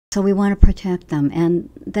So we want to protect them, and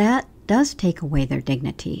that does take away their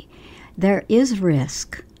dignity. There is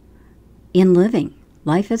risk in living.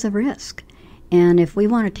 Life is a risk. And if we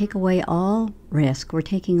want to take away all risk, we're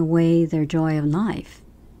taking away their joy of life.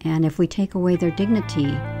 And if we take away their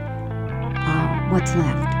dignity, what's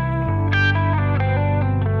left?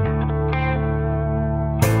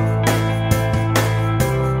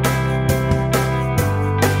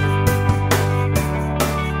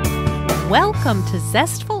 Welcome to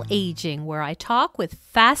Zestful Aging, where I talk with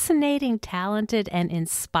fascinating, talented, and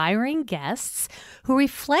inspiring guests who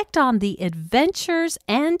reflect on the adventures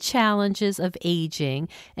and challenges of aging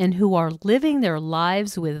and who are living their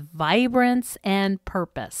lives with vibrance and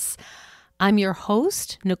purpose. I'm your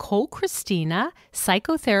host, Nicole Christina,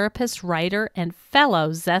 psychotherapist, writer, and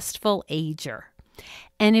fellow Zestful Ager.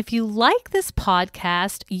 And if you like this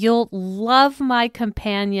podcast, you'll love my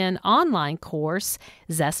companion online course,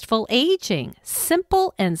 Zestful Aging,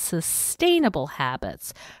 Simple and Sustainable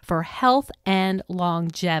Habits for Health and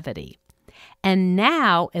Longevity. And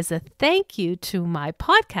now, as a thank you to my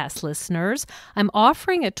podcast listeners, I'm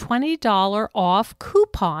offering a $20 off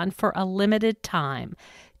coupon for a limited time.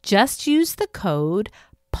 Just use the code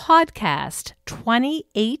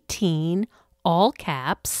PODCAST2018, all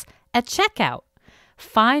caps, at checkout.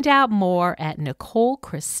 Find out more at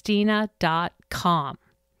NicoleChristina.com.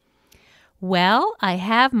 Well, I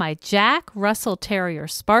have my Jack Russell Terrier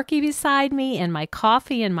Sparky beside me and my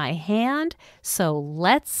coffee in my hand, so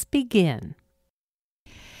let's begin.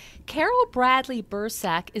 Carol Bradley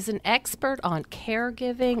Bursack is an expert on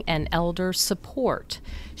caregiving and elder support.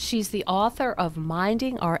 She's the author of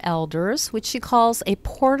Minding Our Elders, which she calls a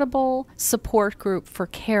portable support group for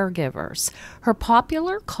caregivers. Her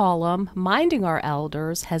popular column, Minding Our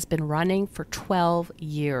Elders, has been running for 12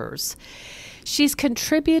 years. She's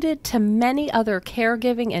contributed to many other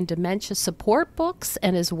caregiving and dementia support books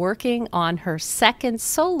and is working on her second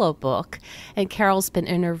solo book. And Carol's been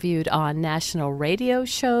interviewed on national radio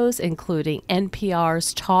shows, including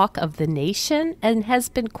NPR's Talk of the Nation, and has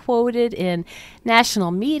been quoted in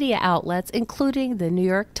national media outlets, including the New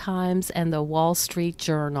York Times and the Wall Street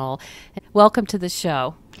Journal. Welcome to the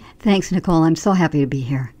show. Thanks, Nicole. I'm so happy to be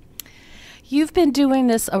here. You've been doing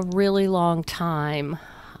this a really long time.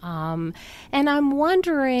 And I'm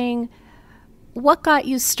wondering what got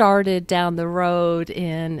you started down the road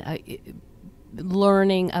in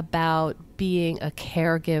learning about being a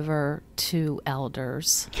caregiver to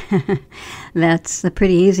elders? That's a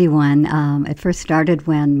pretty easy one. It first started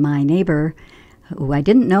when my neighbor, who I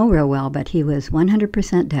didn't know real well, but he was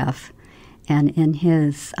 100% deaf and in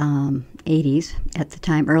his 80s, at the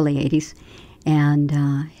time, early 80s, and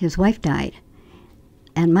his wife died.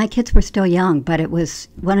 And my kids were still young, but it was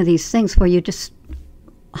one of these things where you just,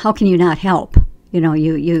 how can you not help? You know,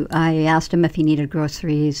 I asked him if he needed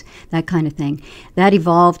groceries, that kind of thing. That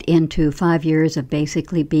evolved into 5 years of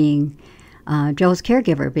basically being Joe's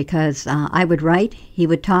caregiver, because I would write, he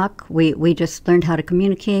would talk. We just learned how to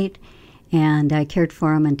communicate, and I cared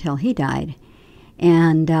for him until he died.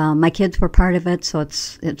 And my kids were part of it, so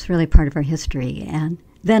it's really part of our history. And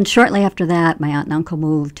then shortly after that, my aunt and uncle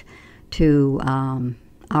moved to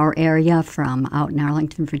our area from out in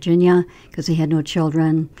Arlington, Virginia, because they had no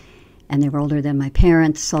children, and they were older than my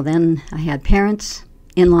parents. So then I had parents,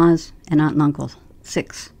 in-laws, and aunt and uncle,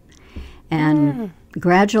 6. And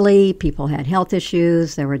gradually, people had health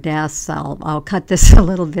issues. There were deaths. I'll cut this a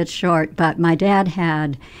little bit short, but my dad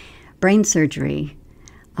had brain surgery.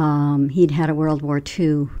 He'd had a World War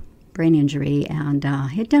II brain injury, and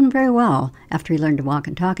he'd done very well after he learned to walk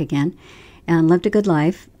and talk again, and lived a good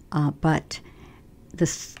life. But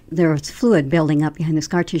there was fluid building up behind the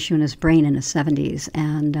scar tissue in his brain in his 70s,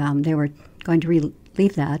 and they were going to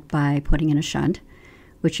relieve that by putting in a shunt,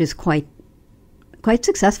 which is quite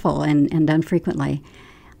successful and done frequently.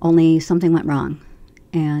 Only something went wrong,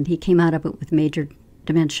 and he came out of it with major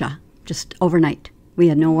dementia, just overnight. We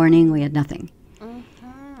had no warning, we had nothing.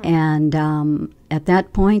 And at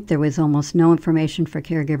that point, there was almost no information for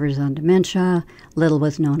caregivers on dementia. Little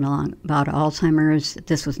was known about Alzheimer's.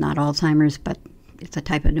 This was not Alzheimer's, but it's a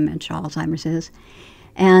type of dementia Alzheimer's is.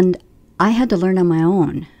 And I had to learn on my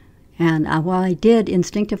own. And what I did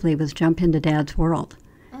instinctively was jump into Dad's world,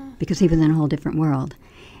 because he was in a whole different world.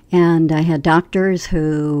 And I had doctors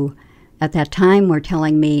who, at that time, were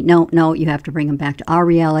telling me, no, you have to bring him back to our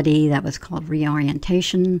reality. That was called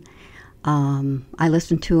reorientation. I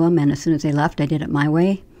listened to them, and as soon as they left, I did it my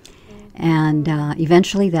way. And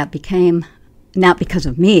eventually that became, not because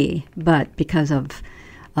of me, but because of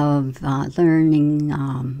learning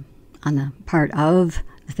on the part of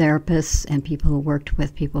therapists and people who worked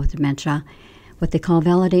with people with dementia, what they call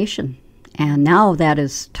validation. And now that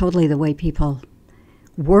is totally the way people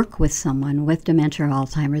work with someone with dementia or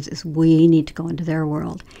Alzheimer's, is we need to go into their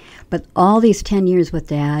world. But all these 10 years with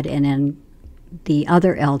Dad and then the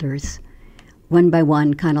other elders, one by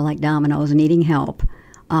one, kind of like dominoes, needing help.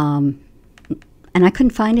 And I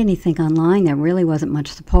couldn't find anything online. There really wasn't much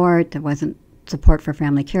support. There wasn't support for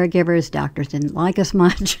family caregivers. Doctors didn't like us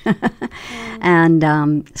much.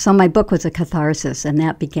 And so my book was a catharsis, and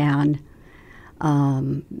that began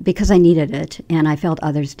because I needed it, and I felt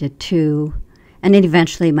others did too. And then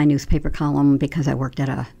eventually my newspaper column, because I worked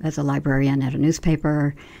as a librarian at a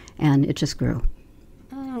newspaper, and it just grew.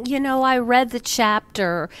 You know, I read the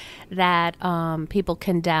chapter that people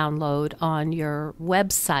can download on your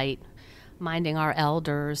website, Minding Our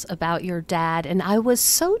Elders, about your dad, and I was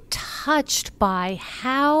so touched by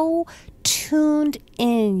how tuned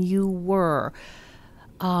in you were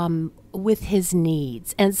with his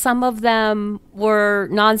needs, and some of them were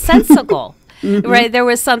nonsensical. Right, there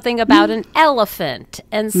was something about an elephant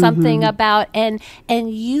and something about and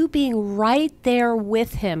you being right there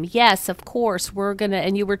with him. Yes, of course, we're gonna,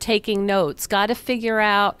 and you were taking notes, got to figure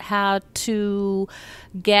out how to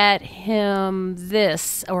get him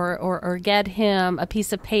this or get him a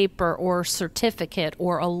piece of paper or certificate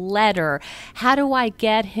or a letter. How do I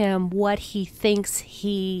get him what he thinks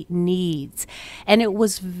he needs? And it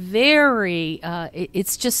was very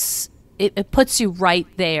it's just it puts you right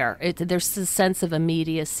there. There's a sense of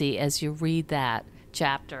immediacy as you read that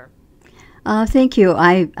chapter. Thank you.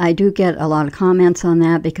 I do get a lot of comments on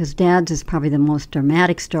that because Dad's is probably the most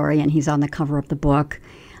dramatic story, and he's on the cover of the book.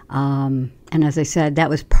 And as I said, that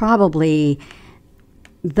was probably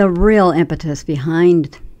the real impetus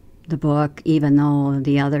behind the book, even though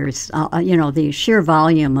the others, the sheer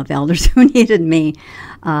volume of elders who needed me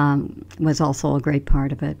was also a great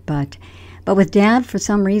part of it. But with Dad, for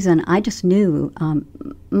some reason, I just knew.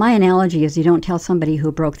 My analogy is you don't tell somebody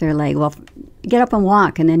who broke their leg, well, get up and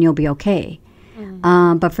walk and then you'll be okay.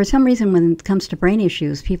 But for some reason, when it comes to brain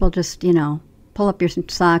issues, people just, pull up your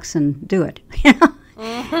socks and do it.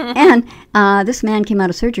 And this man came out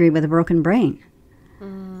of surgery with a broken brain.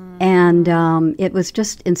 And it was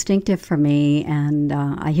just instinctive for me. And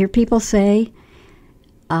I hear people say,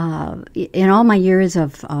 in all my years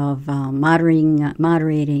of moderating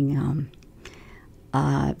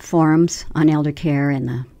forums on elder care and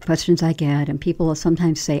the questions I get, and people will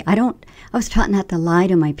sometimes say, I was taught not to lie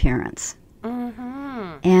to my parents.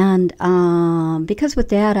 And because with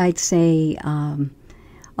Dad, I'd say,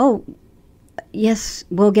 oh, yes,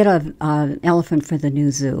 we'll get an elephant for the new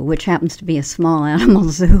zoo, which happens to be a small animal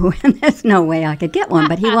zoo, and there's no way I could get one.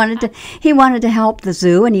 But he wanted to help the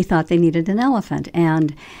zoo, and he thought they needed an elephant.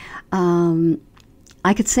 And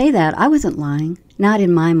I could say that. I wasn't lying, not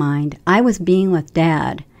in my mind. I was being with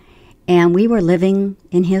Dad, and we were living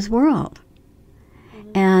in his world.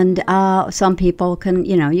 And some people can,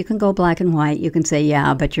 you can go black and white. You can say,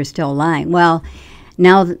 yeah, but you're still lying. Well,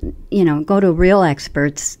 now, go to real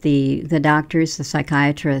experts, the doctors, the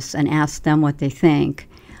psychiatrists, and ask them what they think,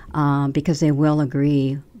 because they will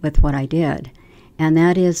agree with what I did. And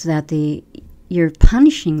that is that you're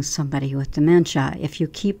punishing somebody with dementia if you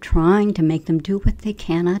keep trying to make them do what they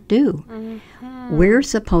cannot do. We're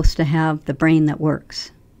supposed to have the brain that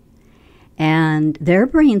works. And their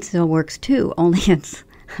brain still works too, only it's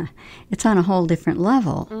on a whole different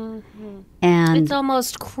level. And it's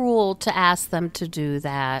almost cruel to ask them to do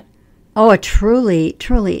that. Oh, it truly,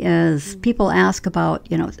 truly is. People ask about,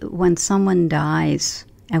 when someone dies,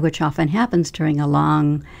 and which often happens during a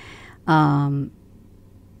long,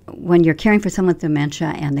 when you're caring for someone with dementia,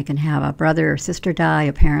 and they can have a brother or sister die,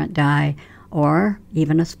 a parent die, or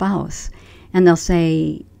even a spouse. And they'll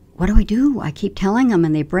say, what do I do? I keep telling them,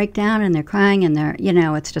 and they break down, and they're crying, and they're,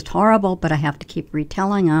 it's just horrible, but I have to keep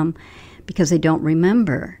retelling them because they don't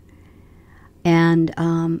remember. And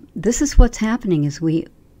this is what's happening, is we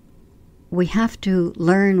have to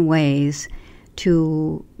learn ways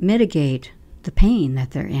to mitigate the pain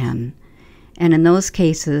that they're in. And in those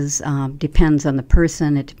cases, depends on the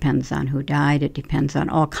person, it depends on who died, it depends on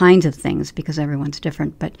all kinds of things because everyone's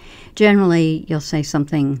different. But generally, you'll say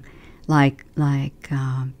something like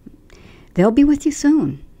they'll be with you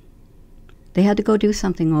soon. They had to go do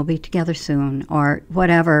something, we'll be together soon, or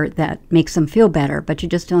whatever that makes them feel better. But you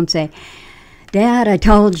just don't say, Dad, I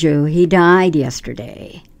told you he died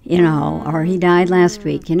yesterday, or he died last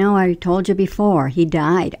week. I told you before, he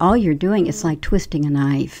died. All you're doing is like twisting a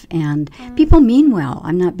knife. And people mean well.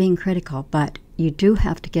 I'm not being critical, but you do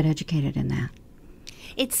have to get educated in that.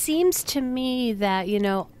 It seems to me that,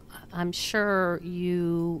 I'm sure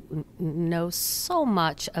you know so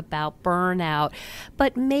much about burnout,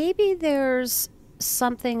 but maybe there's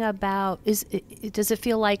something about, does it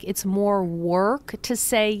feel like it's more work to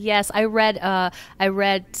say yes? I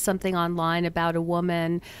read something online about a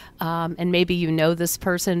woman, and maybe you know this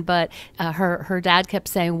person, but her dad kept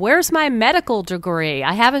saying, "Where's my medical degree?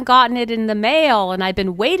 I haven't gotten it in the mail, and I've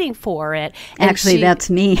been waiting for it." And Actually, that's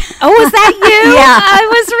me. Oh, is that you? Yeah. I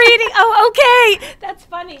was reading. Oh, okay. That's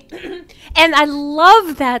funny. And I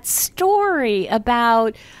love that story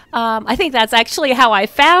about, I think that's actually how I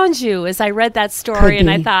found you, is I read that story and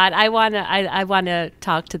I thought, I want to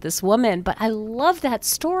talk to this woman. But I love that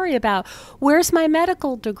story about, where's my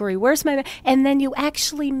medical degree? And then you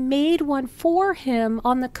actually made one for him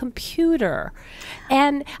on the computer.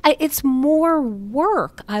 And it's more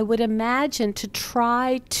work, I would imagine, to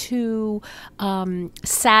try to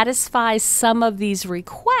satisfy some of these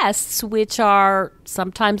requests, which are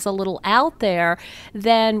sometimes a little out there,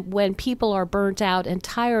 than when people are burnt out and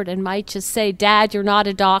tired and might just say, "Dad, you're not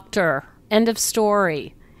a doctor. End of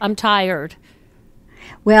story. I'm tired."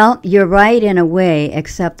 Well, you're right in a way,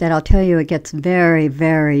 except that I'll tell you it gets very,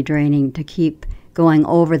 very draining to keep going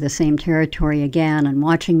over the same territory again and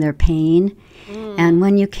watching their pain. And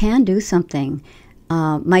when you can do something,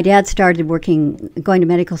 my dad started going to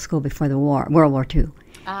medical school before the war, World War II.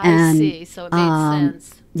 I see, so it made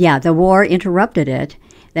sense. Yeah, the war interrupted it.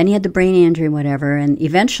 Then he had the brain injury, whatever, and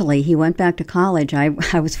eventually he went back to college. I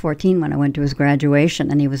was 14 when I went to his graduation,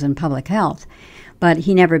 and he was in public health. But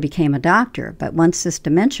he never became a doctor. But once this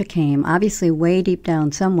dementia came, obviously way deep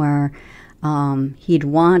down somewhere,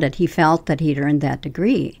 he felt that he'd earned that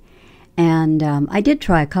degree. And I did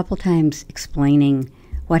try a couple times explaining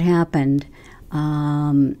what happened,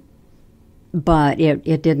 but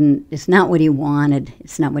it's not what he wanted.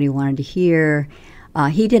 It's not what he wanted to hear.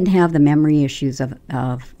 He didn't have the memory issues of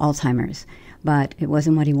Alzheimer's, but it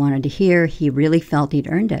wasn't what he wanted to hear. He really felt he'd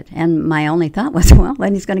earned it. And my only thought was, well,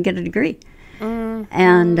 then he's going to get a degree. Mm-hmm.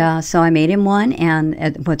 And so I made him one.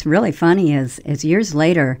 And what's really funny is years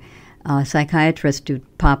later, a psychiatrist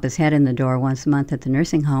who'd pop his head in the door once a month at the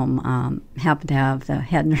nursing home happened to have the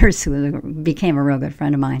head nurse, who became a real good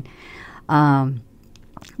friend of mine,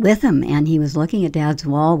 with him. And he was looking at Dad's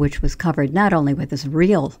wall, which was covered not only with his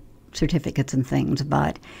real certificates and things,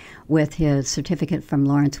 but with his certificate from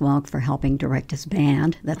Lawrence Welk for helping direct his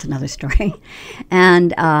band. That's another story.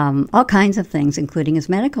 And all kinds of things, including his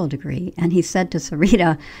medical degree. And he said to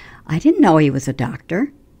Sarita, "I didn't know he was a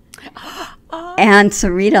doctor." And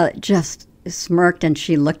Sarita just smirked, and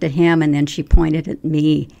she looked at him, and then she pointed at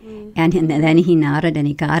me. And then he nodded, and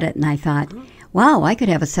he got it. And I thought, wow, I could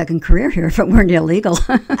have a second career here if it weren't illegal.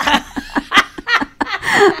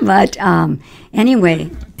 But anyway.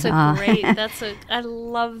 I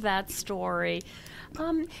love that story.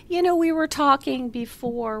 We were talking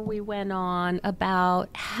before we went on about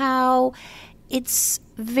how it's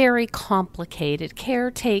very complicated.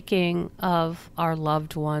 Caretaking of our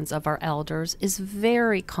loved ones, of our elders, is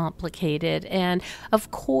very complicated. And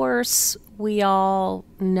of course, we all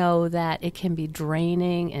know that it can be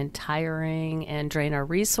draining and tiring and drain our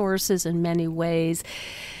resources in many ways.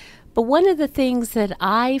 But one of the things that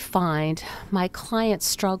I find my clients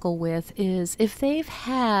struggle with is if they've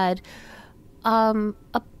had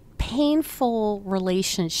a painful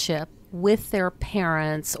relationship with their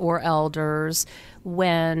parents or elders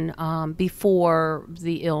when before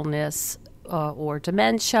the illness or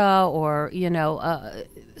dementia or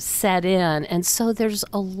set in, and so there's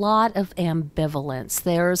a lot of ambivalence.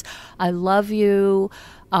 There's, "I love you,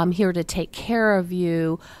 I'm here to take care of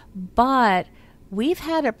you," but we've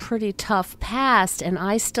had a pretty tough past, and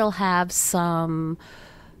I still have some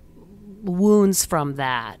wounds from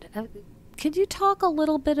that. Could you talk a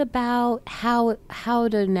little bit about how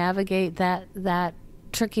to navigate that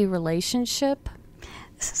tricky relationship?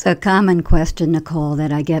 This is a common question, Nicole,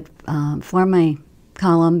 that I get for my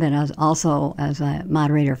column, but also as a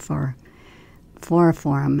moderator for a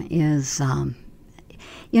forum, is,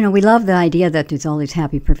 we love the idea that there's all these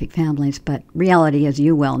happy, perfect families, but reality, as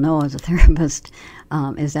you well know as a therapist,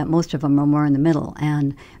 is that most of them are more in the middle.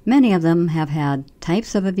 And many of them have had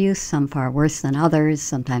types of abuse, some far worse than others.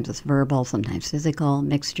 Sometimes it's verbal, sometimes physical,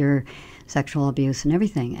 mixture, sexual abuse, and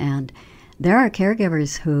everything. And there are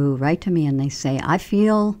caregivers who write to me and they say, "I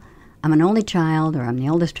feel I'm an only child, or I'm the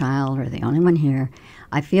oldest child, or the only one here.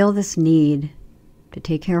 I feel this need to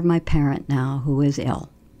take care of my parent now who is ill."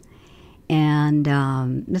 And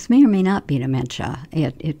this may or may not be dementia.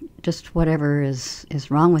 It just whatever is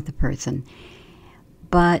wrong with the person.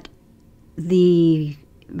 But the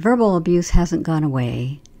verbal abuse hasn't gone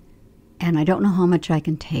away, and I don't know how much I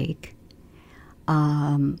can take.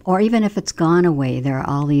 Or even if it's gone away, there are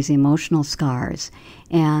all these emotional scars,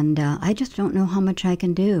 and I just don't know how much I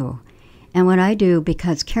can do. And what I do,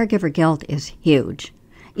 because caregiver guilt is huge,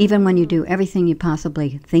 even when you do everything you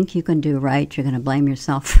possibly think you can do right, you're going to blame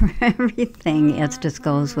yourself for everything. It just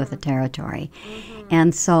goes with the territory.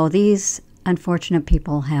 And so these unfortunate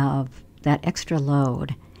people have that extra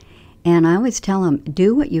load. And I always tell them,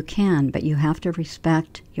 do what you can, but you have to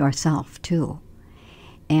respect yourself too.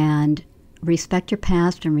 And respect your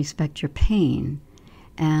past and respect your pain.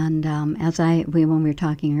 And when we were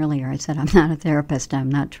talking earlier, I said I'm not a therapist. I'm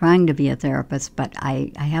not trying to be a therapist, but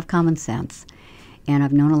I have common sense. And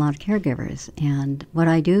I've known a lot of caregivers. And what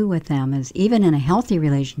I do with them is, even in a healthy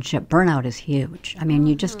relationship, burnout is huge. I mean,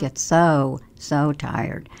 you just get so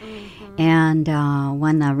tired. And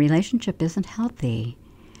when the relationship isn't healthy,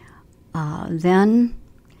 then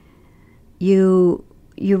you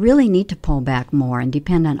really need to pull back more and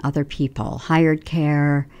depend on other people, hired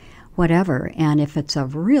care, whatever. And if it's a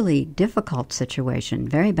really difficult situation,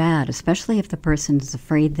 very bad, especially if the person's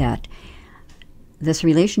afraid that this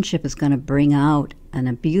relationship is going to bring out an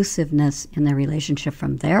abusiveness in the relationship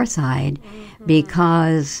from their side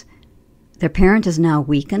because their parent is now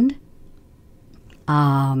weakened,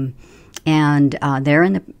 and they're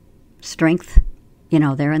in the strength,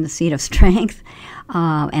 they're in the seat of strength,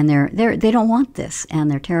 and they don't want this, and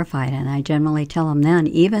they're terrified. And I generally tell them then,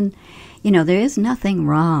 even, there is nothing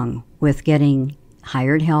wrong with getting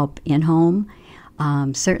hired help in home.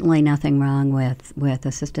 Certainly nothing wrong with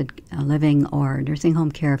assisted living or nursing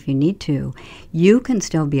home care if you need to. You can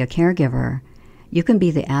still be a caregiver. You can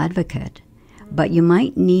be the advocate, but you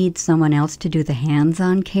might need someone else to do the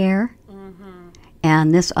hands-on care.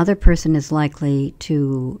 And this other person is likely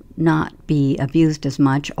to not be abused as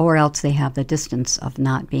much, or else they have the distance of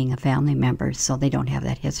not being a family member, so they don't have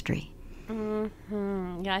that history.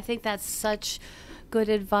 Yeah, I think that's such good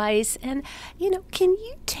advice. And, can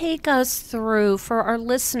you take us through, for our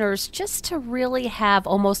listeners, just to really have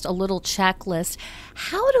almost a little checklist,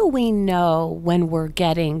 how do we know when we're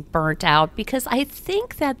getting burnt out? Because I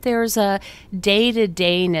think that there's a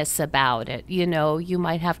day-to-dayness about it. You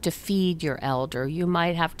might have to feed your elder. You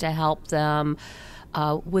might have to help them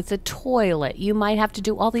with the toilet. You might have to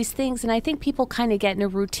do all these things. And I think people kind of get in a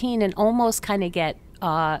routine and almost kind of get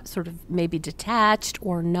sort of maybe detached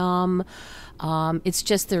or numb. It's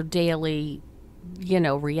just their daily,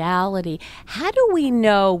 reality. How do we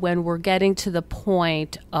know when we're getting to the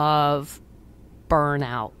point of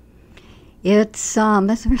burnout? That's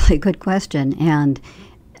a really good question. And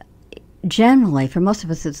generally, for most of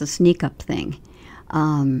us, it's a sneak-up thing.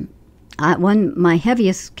 My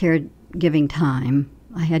heaviest caregiving time,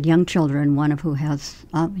 I had young children, one of whom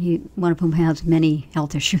has many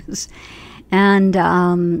health issues. And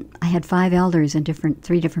I had 5 elders in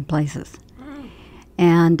 3 different places.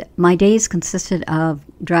 And my days consisted of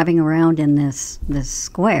driving around in this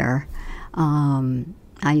square.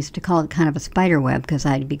 I used to call it kind of a spider web, because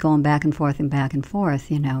I'd be going back and forth,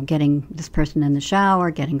 getting this person in the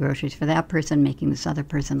shower, getting groceries for that person, making this other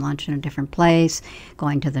person lunch in a different place,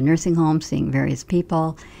 going to the nursing home, seeing various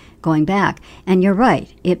people, going back. And you're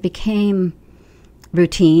right, it became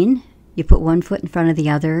routine. You put one foot in front of the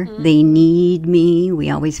other. They need me. We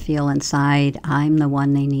always feel inside I'm the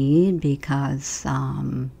one they need because,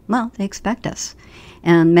 they expect us.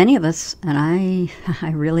 And many of us, and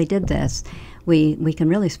I really did this, we can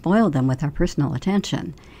really spoil them with our personal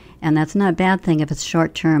attention. And that's not a bad thing if it's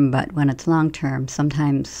short term, but when it's long term,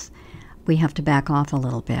 sometimes we have to back off a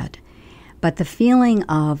little bit. But the feeling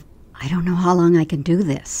of, I don't know how long I can do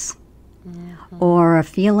this. Or a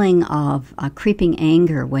feeling of a creeping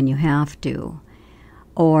anger when you have to,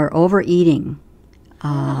 or overeating,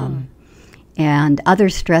 and other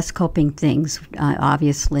stress coping things.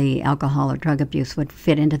 Obviously, alcohol or drug abuse would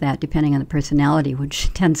fit into that, depending on the personality,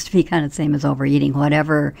 which tends to be kind of the same as overeating,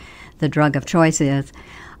 whatever the drug of choice is.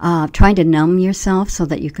 Trying to numb yourself so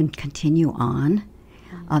that you can continue on.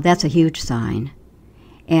 That's a huge sign.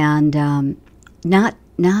 And not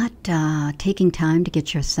taking time to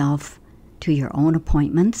get yourself to your own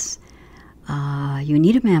appointments. You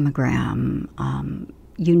need a mammogram.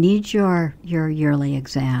 You need your yearly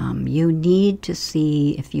exam. You need to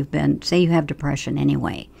see if say you have depression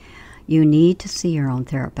anyway. You need to see your own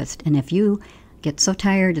therapist. And if you get so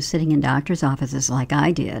tired of sitting in doctor's offices like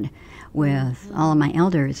I did with all of my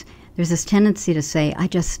elders, there's this tendency to say, I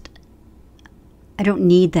don't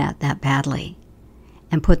need that badly,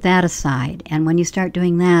 and put that aside. And when you start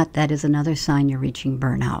doing that, that is another sign you're reaching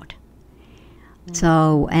burnout.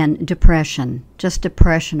 So, and depression, just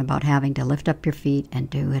depression about having to lift up your feet and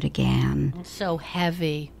do it again. It's so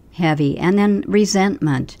heavy. And then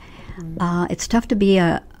resentment. It's tough to be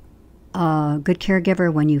a a good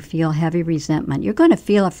caregiver, when you feel heavy resentment, you're going to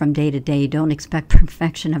feel it from day to day. Don't expect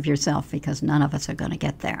perfection of yourself because none of us are going to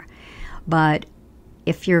get there. But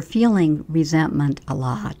if you're feeling resentment a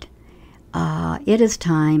lot, it is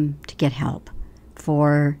time to get help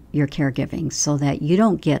for your caregiving so that you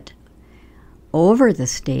don't get over the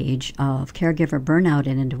stage of caregiver burnout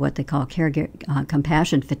and into what they call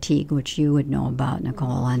compassion fatigue, which you would know about,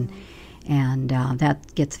 Nicole, and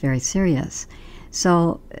that gets very serious.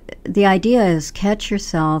 So the idea is catch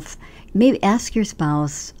yourself, maybe ask your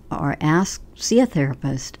spouse or see a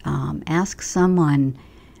therapist, ask someone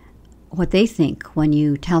what they think when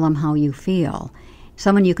you tell them how you feel.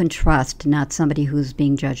 Someone you can trust, not somebody who's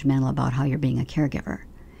being judgmental about how you're being a caregiver.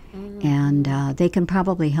 And they can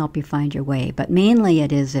probably help you find your way. But mainly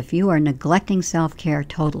it is if you are neglecting self-care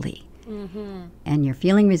totally and you're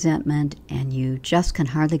feeling resentment and you just can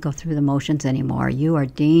hardly go through the motions anymore, you are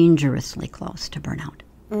dangerously close to burnout.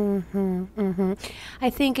 I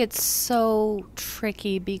think it's so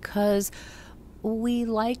tricky because we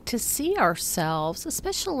like to see ourselves,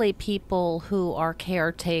 especially people who are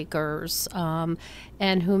caretakers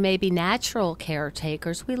and who may be natural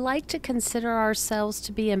caretakers, we like to consider ourselves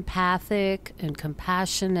to be empathic and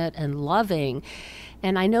compassionate and loving.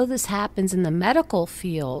 And I know this happens in the medical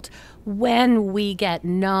field. When we get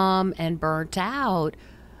numb and burnt out,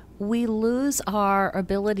 we lose our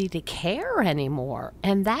ability to care anymore.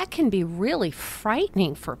 And that can be really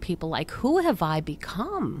frightening for people. Like, who have I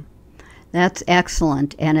become? That's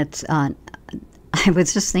excellent. And it's, I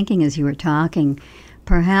was just thinking as you were talking,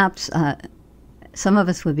 perhaps some of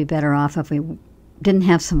us would be better off if we didn't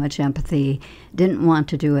have so much empathy, didn't want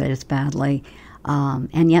to do it as badly,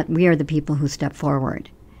 and yet we are the people who step forward.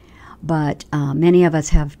 But many of us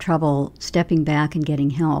have trouble stepping back and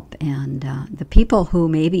getting help. And the people who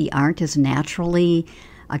maybe aren't as naturally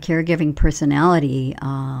a caregiving personality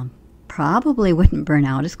probably wouldn't burn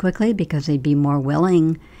out as quickly because they'd be more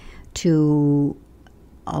willing to,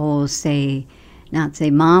 not say,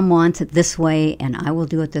 Mom wants it this way and I will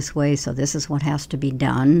do it this way, so this is what has to be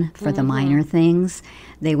done for the minor things.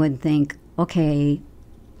 They would think, okay,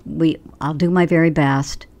 I'll do my very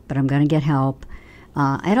best, but I'm going to get help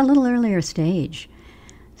at a little earlier stage.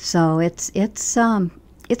 So it's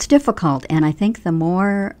difficult, and I think the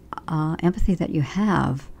more empathy that you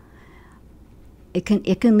have, it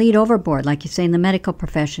can lead overboard, like you say in the medical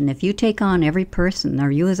profession. If you take on every person,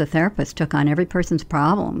 or you as a therapist took on every person's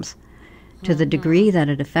problems to the degree that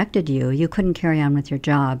it affected you, you couldn't carry on with your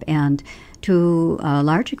job. And to a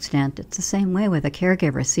large extent, it's the same way with a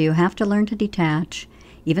caregiver. So you have to learn to detach.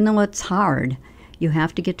 Even though it's hard, you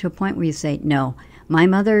have to get to a point where you say, no, my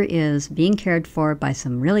mother is being cared for by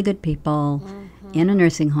some really good people in a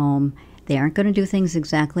nursing home. They aren't going to do things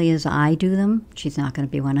exactly as I do them. She's not going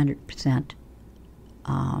to be 100%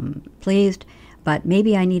 pleased, but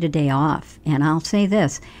maybe I need a day off. And I'll say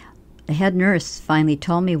this, the head nurse finally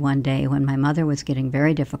told me one day when my mother was getting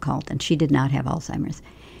very difficult, and she did not have Alzheimer's.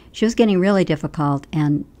 She was getting really difficult,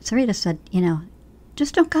 and Sarita said,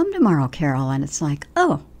 just don't come tomorrow, Carol. And it's like,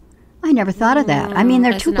 oh, I never thought of that. I mean,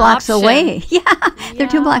 they're 2 blocks away. They're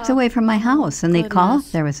 2 blocks away from my house, and they called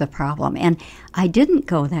if there was a problem. And I didn't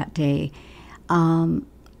go that day.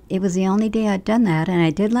 It was the only day I'd done that, and I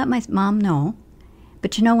did let my mom know.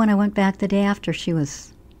 But when I went back the day after, she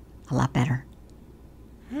was a lot better.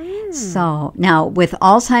 So now with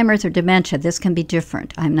Alzheimer's or dementia, this can be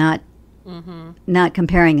different. I'm not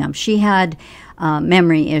comparing them. She had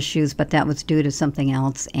memory issues, but that was due to something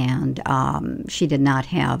else, and she did not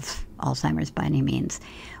have Alzheimer's by any means.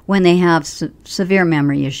 When they have severe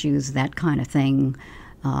memory issues, that kind of thing,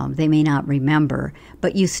 they may not remember,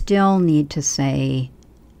 but you still need to say,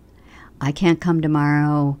 I can't come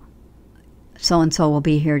tomorrow, so-and-so will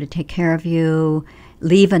be here to take care of you.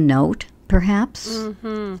 Leave a note, perhaps,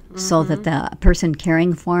 so that the person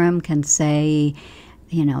caring for him can say,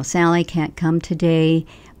 Sally can't come today,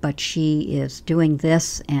 but she is doing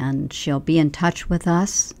this, and she'll be in touch with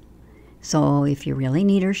us. So if you really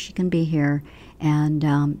need her, she can be here.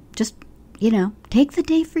 And just, take the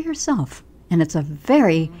day for yourself. And it's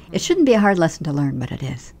it shouldn't be a hard lesson to learn, but it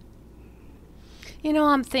is.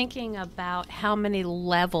 I'm thinking about how many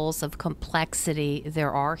levels of complexity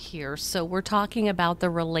there are here. So we're talking about the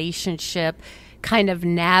relationship, kind of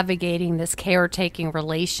navigating this caretaking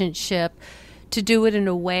relationship to do it in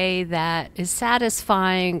a way that is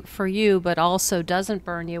satisfying for you, but also doesn't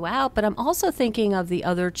burn you out. But I'm also thinking of the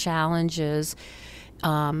other challenges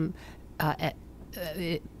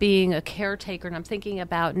being a caretaker, and I'm thinking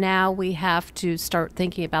about now we have to start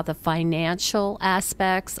thinking about the financial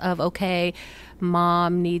aspects of, okay,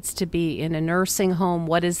 mom needs to be in a nursing home.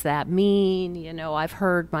 What does that mean? You know, I've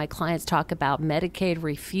heard my clients talk about Medicaid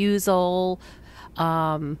refusal,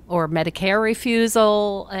 or Medicare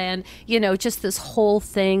refusal, and, you know, just this whole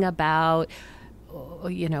thing about,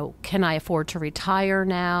 you know, can I afford to retire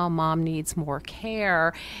now? Mom needs more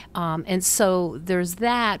care. And so there's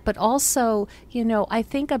that. But also, you know, I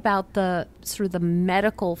think about the sort of the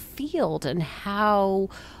medical field and how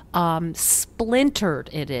splintered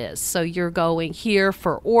it is. So you're going here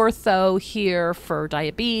for ortho, here for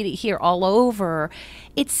diabetes, here all over.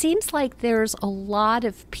 It seems like there's a lot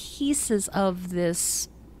of pieces of this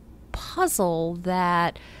puzzle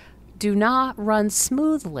that do not run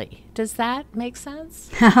smoothly. Does that make sense?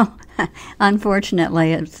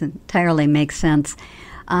 Unfortunately, it entirely makes sense.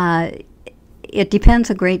 It depends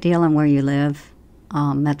a great deal on where you live.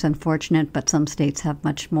 That's unfortunate, but some states have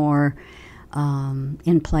much more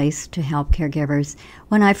in place to help caregivers.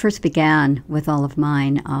 When I first began with all of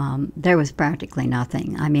mine, there was practically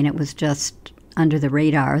nothing. I mean, it was just under the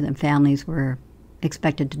radar that families were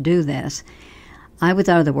expected to do this. I was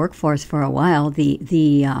out of the workforce for a while, the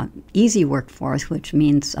easy workforce, which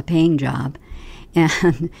means a paying job,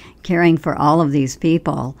 and caring for all of these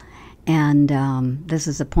people. And this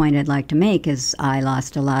is a point I'd like to make, is I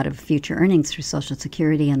lost a lot of future earnings through Social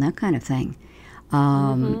Security and that kind of thing.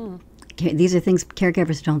 These are things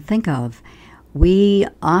caregivers don't think of. We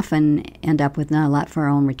often end up with not a lot for our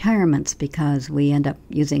own retirements because we end up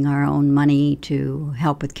using our own money to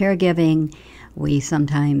help with caregiving. We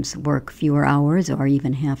sometimes work fewer hours or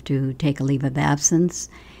even have to take a leave of absence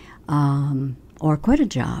or quit a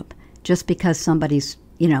job just because somebody's,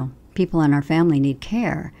 you know, people in our family need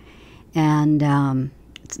care. And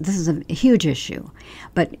this is a huge issue.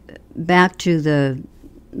 But back to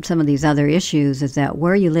some of these other issues is that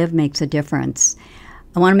where you live makes a difference.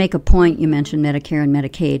 I want to make a point. You mentioned Medicare and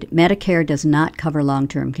Medicaid. Medicare does not cover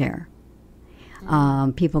long-term care.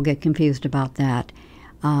 People get confused about that.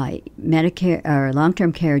 Medicare or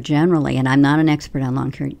long-term care generally, and I'm not an expert on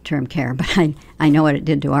long-term care, but I know what it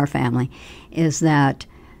did to our family, is that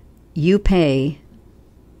you pay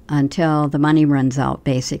until the money runs out,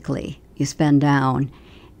 basically. You spend down,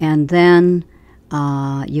 and then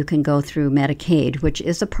you can go through Medicaid, which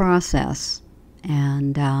is a process.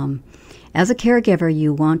 And as a caregiver,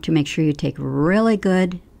 you want to make sure you take really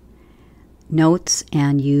good notes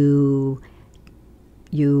and you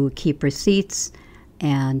keep receipts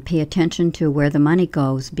and pay attention to where the money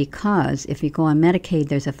goes, because if you go on Medicaid,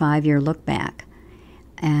 there's a 5-year look back.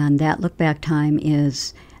 And that look back time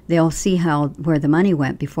is they'll see where the money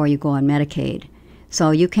went before you go on Medicaid. So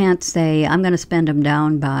you can't say, I'm going to spend them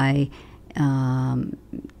down by,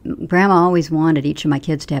 Grandma always wanted each of my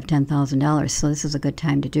kids to have $10,000, so this is a good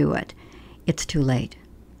time to do it. It's too late.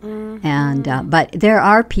 Mm-hmm. And but there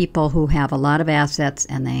are people who have a lot of assets,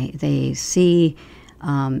 and they see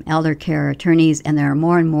elder care attorneys, and there are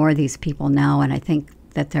more and more of these people now, and I think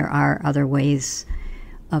that there are other ways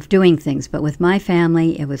of doing things. But with my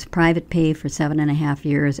family, it was private pay for 7.5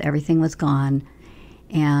 years. Everything was gone.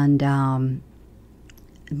 And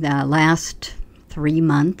the last 3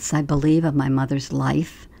 months, I believe, of my mother's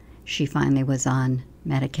life, she finally was on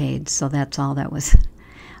Medicaid. So that's all that was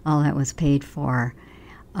paid for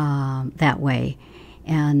that way.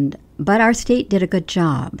 But our state did a good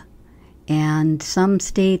job. And some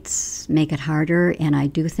states make it harder, and I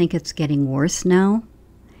do think it's getting worse now.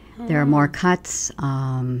 Mm-hmm. There are more cuts,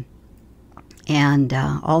 and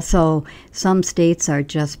also some states are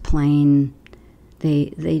just plain,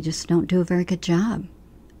 they just don't do a very good job.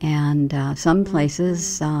 And some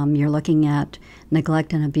places you're looking at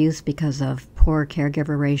neglect and abuse because of poor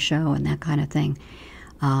caregiver ratio and that kind of thing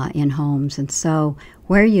in homes. And so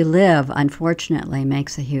where you live, unfortunately,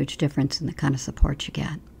 makes a huge difference in the kind of support you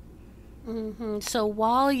get. Mm-hmm. So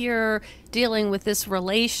while you're dealing with this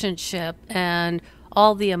relationship and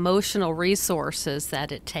all the emotional resources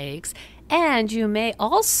that it takes, and you may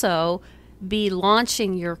also be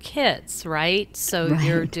launching your kids, right? So right.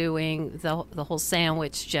 You're doing the whole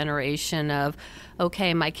sandwich generation of,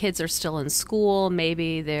 okay, my kids are still in school,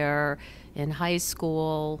 maybe they're in high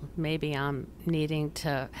school, maybe I'm needing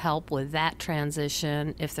to help with that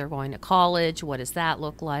transition. If they're going to college, what does that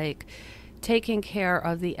look like? Taking care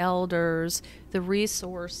of the elders, the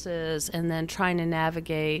resources, and then trying to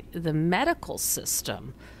navigate the medical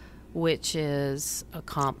system, which is a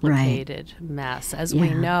complicated mess. As we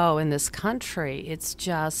know in this country, it's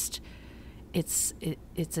just, it's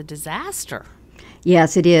a disaster.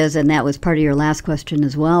 Yes, it is, and that was part of your last question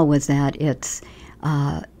as well, was that it's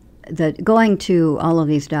going to all of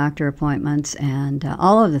these doctor appointments and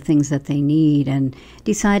all of the things that they need, and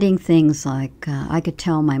deciding things like I could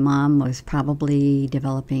tell my mom was probably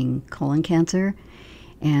developing colon cancer,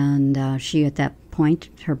 and she, at that point,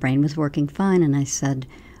 her brain was working fine, and I said,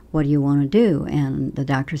 what do you want to do? And the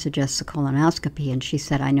doctor suggests a colonoscopy, and she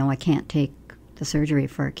said, I know I can't take the surgery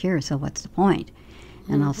for a cure, so what's the point?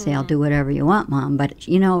 And I'll say, I'll do whatever you want, Mom. But,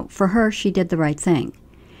 for her, she did the right thing.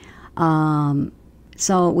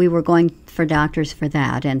 So we were going for doctors for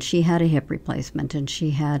that, and she had a hip replacement, and she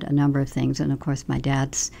had a number of things, and of course my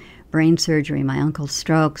dad's brain surgery, my uncle's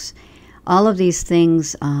strokes, all of these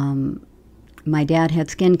things. My dad had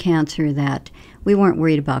skin cancer that we weren't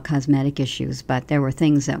worried about cosmetic issues, but there were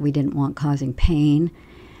things that we didn't want causing pain.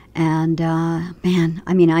 And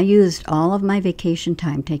I used all of my vacation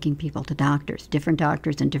time taking people to doctors, different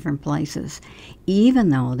doctors in different places, even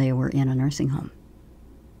though they were in a nursing home.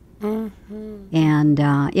 And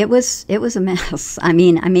it was a mess. I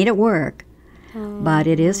made it work, but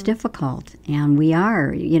it is difficult. And we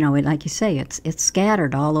are, like you say, it's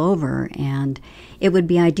scattered all over. And it would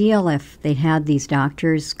be ideal if they had these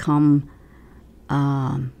doctors come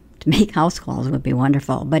to make house calls. Would be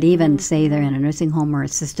wonderful. But even say they're in a nursing home or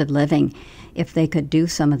assisted living, if they could do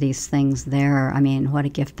some of these things there, what a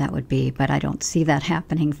gift that would be. But I don't see that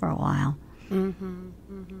happening for a while.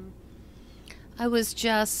 I was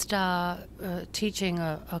just teaching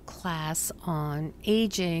a class on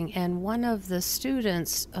aging, and one of the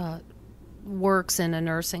students works in a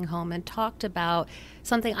nursing home and talked about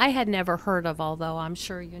something I had never heard of, although I'm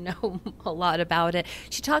sure you know a lot about it.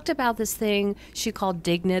 She talked about this thing she called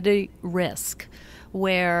dignity risk,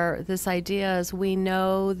 where this idea is we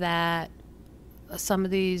know that some of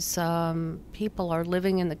these people are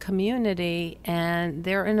living in the community and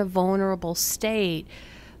they're in a vulnerable state,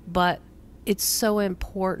 but it's so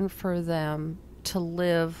important for them to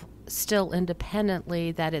live still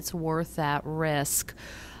independently that it's worth that risk.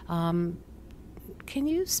 Can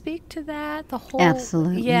you speak to that?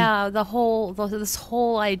 Absolutely. Yeah, this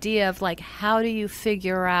whole idea of how do you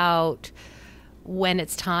figure out when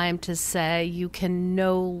it's time to say you can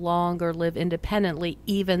no longer live independently,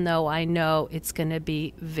 even though I know it's going to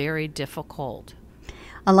be very difficult?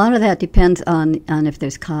 A lot of that depends on if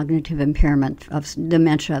there's cognitive impairment of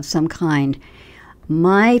dementia of some kind.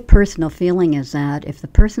 My personal feeling is that if the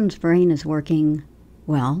person's brain is working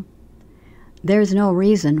well, there's no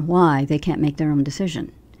reason why they can't make their own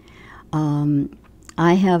decision.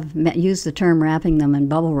 I have used the term wrapping them in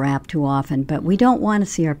bubble wrap too often, but we don't want to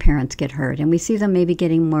see our parents get hurt, and we see them maybe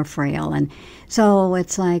getting more frail. And so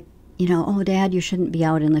it's like, oh, Dad, you shouldn't be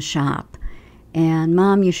out in the shop. And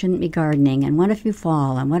Mom, you shouldn't be gardening. And what if you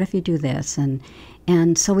fall? And what if you do this?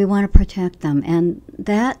 And so we want to protect them. And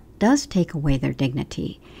that does take away their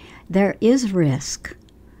dignity. There is risk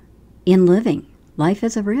in living. Life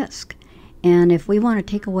is a risk. And if we want to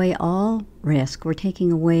take away all risk, we're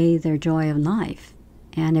taking away their joy of life.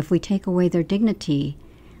 And if we take away their dignity,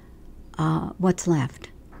 what's left?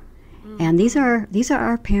 And these are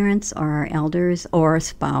our parents or our elders or a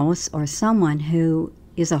spouse or someone who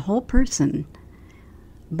is a whole person,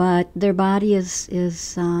 but their body is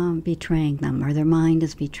betraying them, or their mind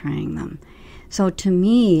is betraying them. So to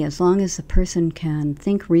me, as long as the person can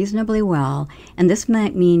think reasonably well, and this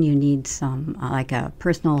might mean you need some, like a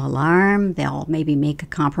personal alarm, they'll maybe make a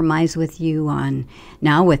compromise with you on,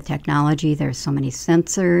 now with technology, there's so many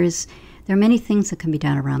sensors. There are many things that can be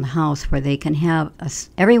done around the house where they can have,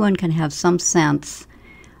 everyone can have some sense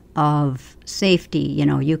of safety.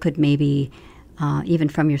 You could maybe, even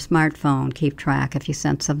from your smartphone, keep track if you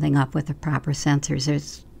sent something up with the proper sensors.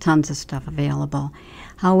 There's tons of stuff available.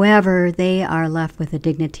 However, they are left with the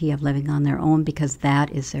dignity of living on their own because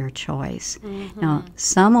that is their choice. Now,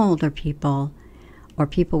 some older people or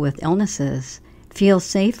people with illnesses feel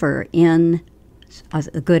safer in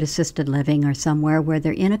a good assisted living or somewhere where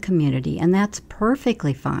they're in a community, and that's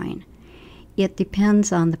perfectly fine. It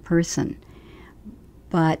depends on the person.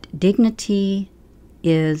 But dignity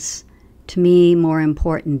is, to me, more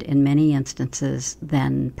important in many instances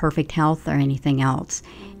than perfect health or anything else.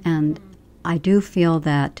 And I do feel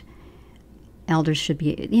that elders should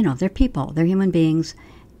be, they're people, they're human beings.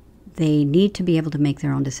 They need to be able to make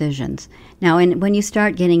their own decisions. Now, when you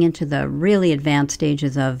start getting into the really advanced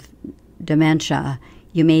stages of dementia,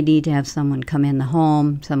 you may need to have someone come in the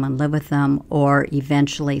home, someone live with them, or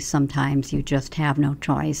eventually sometimes you just have no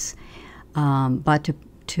choice but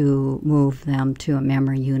to move them to a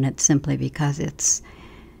memory unit simply because it's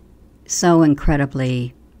so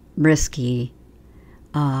incredibly risky,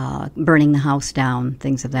 burning the house down,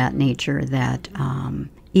 things of that nature, that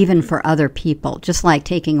even for other people, just like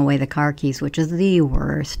taking away the car keys, which is the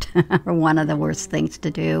worst, or one of the worst things to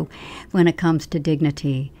do when it comes to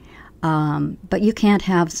dignity. But you can't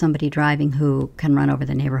have somebody driving who can run over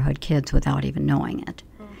the neighborhood kids without even knowing it.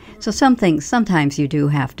 So sometimes you do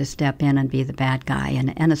have to step in and be the bad guy,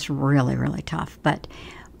 and it's really, really tough. But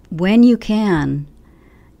when you can,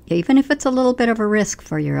 even if it's a little bit of a risk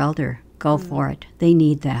for your elder, go for it. They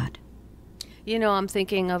need that. You know, I'm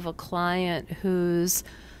thinking of a client whose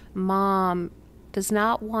mom does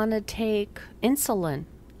not want to take insulin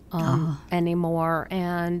anymore,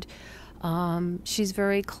 and she's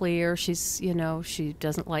very clear. She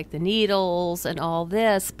doesn't like the needles and all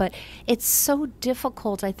this, but it's so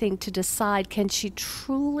difficult, I think, to decide, can she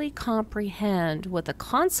truly comprehend what the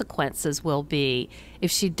consequences will be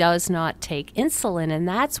if she does not take insulin? And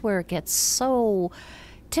that's where it gets so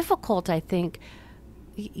difficult, I think.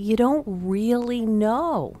 You don't really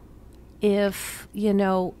know if,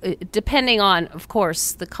 depending on, of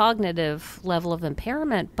course, the cognitive level of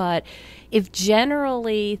impairment, but if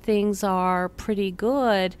generally things are pretty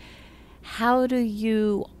good, how do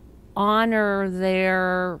you honor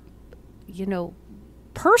their,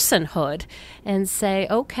 personhood and say,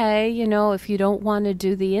 okay, if you don't want to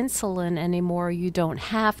do the insulin anymore, you don't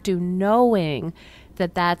have to, knowing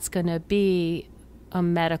that that's going to be a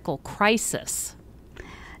medical crisis?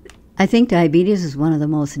 I think diabetes is one of the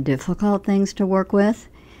most difficult things to work with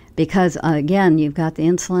because, again, you've got the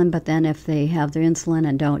insulin, but then if they have their insulin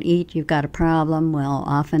and don't eat, you've got a problem. Well,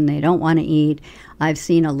 often they don't want to eat. I've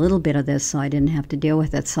seen a little bit of this, so I didn't have to deal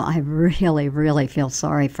with it. So I really, really feel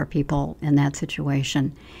sorry for people in that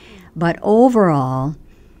situation. But overall,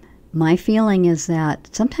 my feeling is that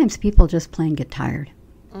sometimes people just plain get tired.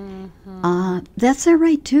 That's their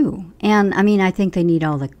right, too. And, I think they need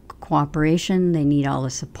all the cooperation, they need all the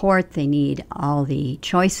support, they need all the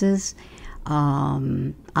choices,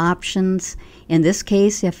 options. In this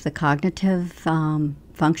case, if the cognitive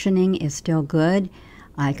functioning is still good,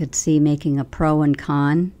 I could see making a pro and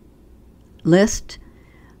con list,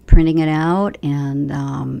 printing it out,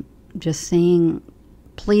 and just saying,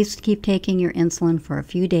 please keep taking your insulin for a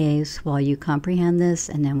few days while you comprehend this,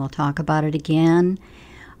 and then we'll talk about it again.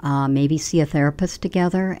 Maybe see a therapist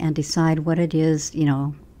together and decide what it is,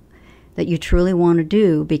 that you truly want to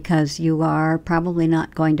do, because you are probably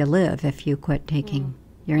not going to live if you quit taking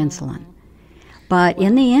your insulin. But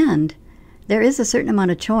in the end, there is a certain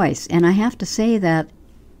amount of choice, and I have to say that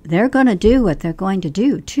they're going to do what they're going to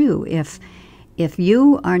do, too. If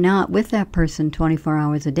you are not with that person 24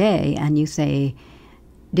 hours a day and you say,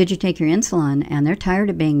 did you take your insulin, and they're tired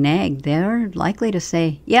of being nagged, they're likely to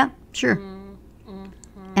say, yeah, sure.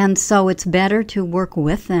 And so it's better to work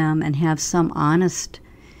with them and have some honest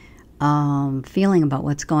feeling about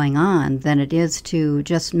what's going on than it is to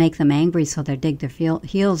just make them angry so they dig their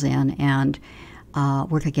heels in and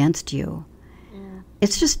work against you.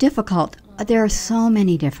 It's just difficult. There are so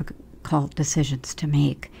many difficult decisions to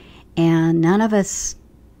make, and none of us,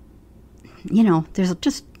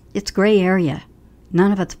 it's gray area.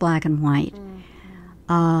 None of it's black and white.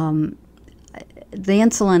 The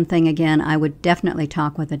insulin thing, again, I would definitely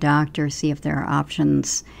talk with a doctor, see if there are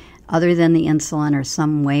options other than the insulin or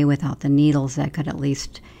some way without the needles that could at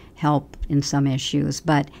least help in some issues.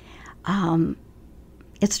 But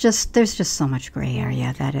there's just so much gray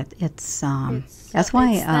area that that's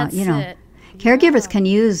why caregivers can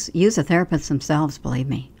use a therapist themselves, believe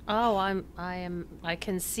me. Oh, I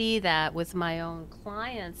can see that with my own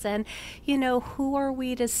clients. And who are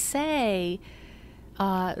we to say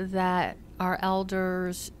that our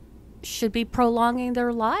elders should be prolonging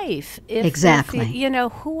their life? Exactly.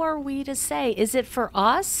 Who are we to say? Is it for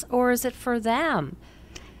us or is it for them?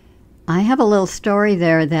 I have a little story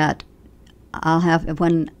there that I'll have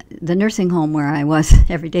when the nursing home where I was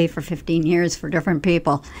every day for 15 years for different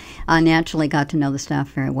people. I naturally got to know the staff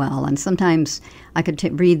very well, and sometimes I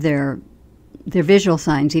could read their visual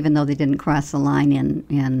signs, even though they didn't cross the line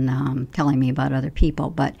in telling me about other people.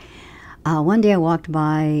 But one day I walked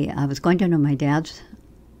by, I was going to my dad's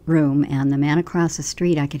room, and the man across the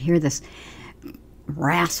street, I could hear this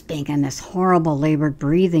rasping and this horrible labored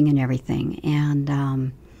breathing and everything.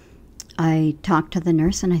 And I talked to the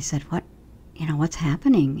nurse and I said, what's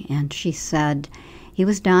happening? And she said, he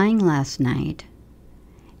was dying last night,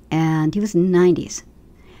 and he was in the 90s.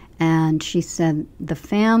 And she said, the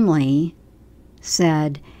family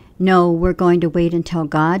said, no, we're going to wait until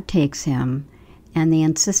God takes him. And they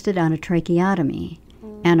insisted on a tracheotomy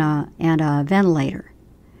and a ventilator.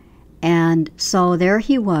 And so there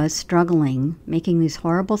he was, struggling, making these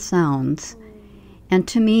horrible sounds. And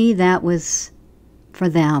to me, that was for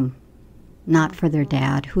them, not for their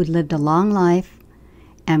dad, who'd lived a long life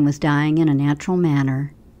and was dying in a natural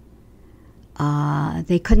manner,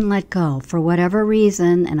 they couldn't let go for whatever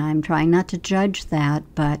reason, and I'm trying not to judge that,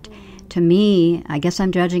 but to me, I guess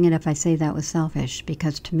I'm judging it if I say that was selfish,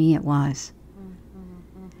 because to me it was.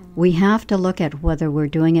 We have to look at whether we're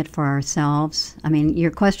doing it for ourselves. I mean,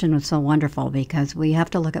 your question was so wonderful, because we have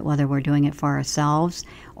to look at whether we're doing it for ourselves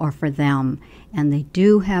or for them, and they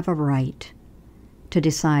do have a right to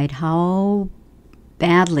decide how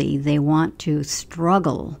badly they want to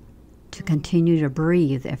struggle to continue to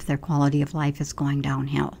breathe if their quality of life is going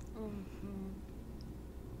downhill.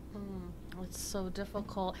 It's so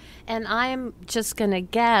difficult. And I'm just going to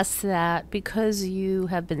guess that because you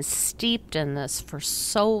have been steeped in this for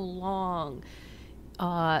so long,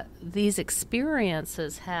 these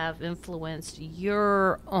experiences have influenced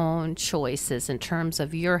your own choices in terms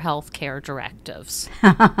of your healthcare directives.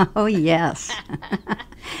 Oh, yes.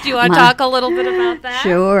 Do you want to talk a little bit about that?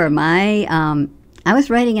 Sure. I was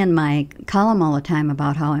writing in my column all the time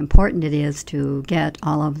about how important it is to get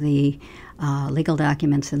all of the legal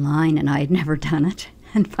documents in line, and I had never done it.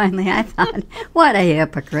 And finally I thought, what a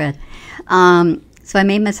hypocrite. So I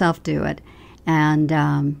made myself do it. And,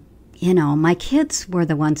 my kids were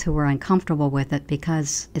the ones who were uncomfortable with it,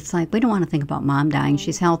 because it's like, we don't want to think about Mom dying.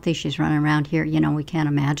 She's healthy. She's running around here. We can't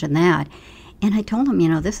imagine that. And I told them,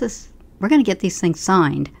 we're going to get these things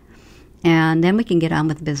signed, and then we can get on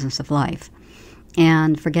with the business of life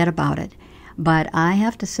and forget about it. But I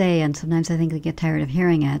have to say, and sometimes I think they get tired of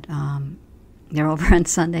hearing it, they're over on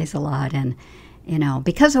Sundays a lot, and,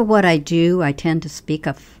 because of what I do, I tend to speak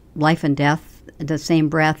of life and death in the same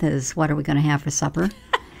breath as what are we going to have for supper.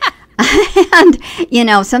 And,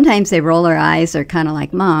 sometimes they roll their eyes. They're kind of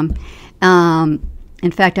like, Mom.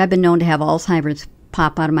 In fact, I've been known to have Alzheimer's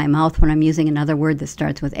pop out of my mouth when I'm using another word that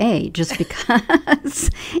starts with A, just because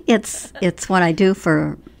it's what I do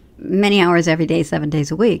for many hours every day, 7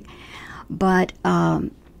 days a week. But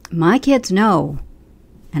my kids know,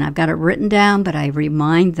 and I've got it written down, but I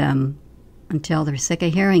remind them until they're sick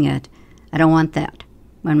of hearing it. I don't want that.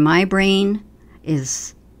 When my brain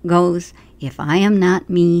goes, if I am not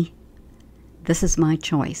me, this is my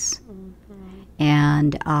choice.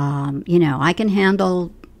 And, I can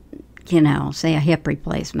handle, say a hip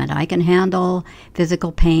replacement. I can handle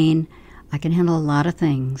physical pain. I can handle a lot of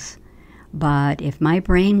things. But if my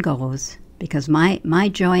brain goes, because my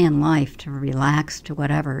joy in life to relax, to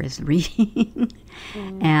whatever, is reading.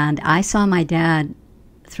 And I saw my dad,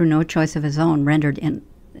 through no choice of his own,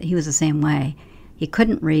 he was the same way. He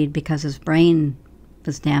couldn't read because his brain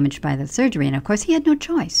was damaged by the surgery. And, of course, he had no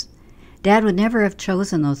choice. Dad would never have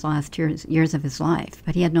chosen those last years of his life,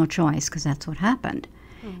 but he had no choice because that's what happened.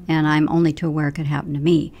 And I'm only too aware it could happen to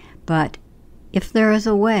me. But if there is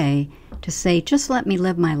a way to say, just let me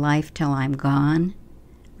live my life till I'm gone,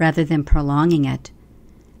 rather than prolonging it,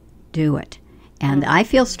 do it. And I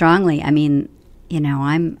feel strongly. I mean,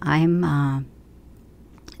 I'm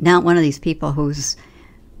not one of these people who's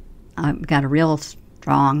got a real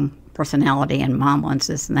strong personality and Mom wants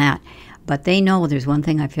this and that. But they know there's one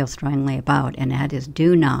thing I feel strongly about, and that is,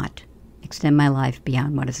 do not extend my life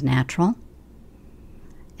beyond what is natural.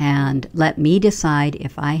 And let me decide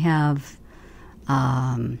if I have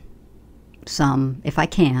if I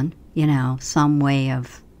can, some way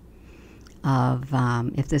of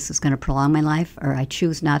if this is going to prolong my life, or I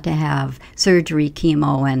choose not to have surgery,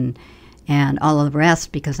 chemo, and all of the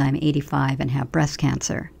rest because I'm 85 and have breast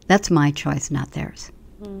cancer. That's my choice, not theirs.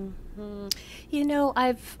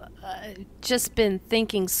 I've just been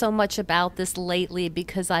thinking so much about this lately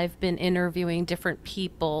because I've been interviewing different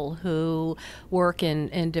people who work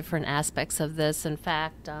in different aspects of this. In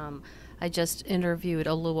fact, I just interviewed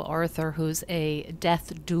Alua Arthur, who's a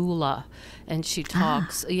death doula, and she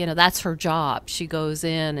talks, that's her job. She goes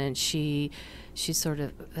in and she sort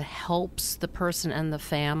of helps the person and the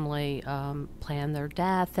family plan their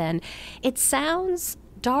death. And it sounds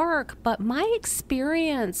dark, but my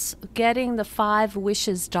experience getting the 5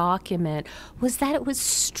 Wishes document was that it was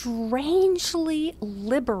strangely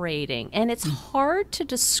liberating. And it's hard to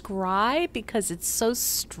describe because it's so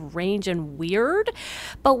strange and weird.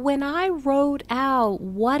 But when I wrote out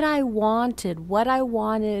what I wanted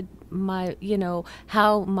my,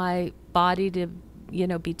 how my body to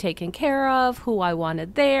be taken care of, who I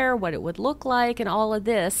wanted there, what it would look like, and all of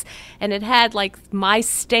this. And it had like my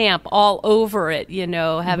stamp all over it,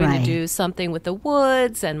 having to do something with the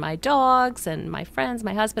woods and my dogs and my friends,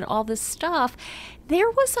 my husband, all this stuff. There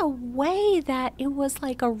was a way that it was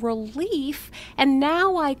like a relief, and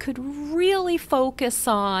now I could really focus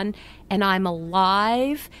on, and I'm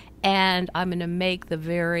alive, and I'm going to make the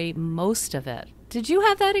very most of it. Did you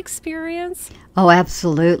have that experience? Oh,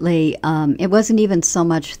 absolutely. It wasn't even so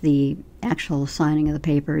much the actual signing of the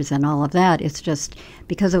papers and all of that. It's just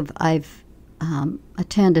because I've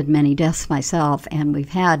attended many deaths myself, and we've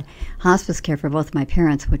had hospice care for both my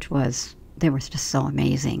parents, they were just so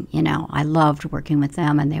amazing. You know, I loved working with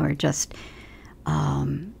them, and they were just,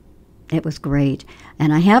 it was great.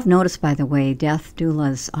 And I have noticed, by the way, death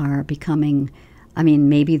doulas are becoming, I mean,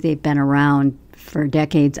 maybe they've been around for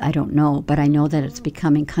decades, I don't know, but I know that it's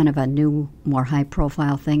becoming kind of a new, more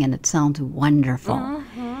high-profile thing, and it sounds wonderful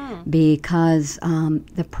because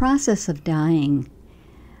the process of dying,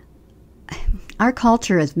 our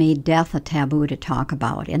culture has made death a taboo to talk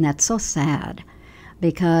about, and that's so sad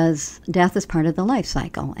because death is part of the life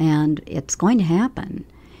cycle, and it's going to happen.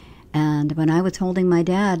 And when I was holding my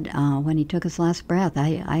dad, when he took his last breath,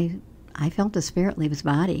 I felt the spirit leave his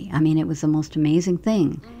body. I mean, it was the most amazing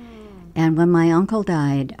thing. And when my uncle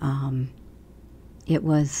died, I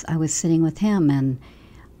was sitting with him, and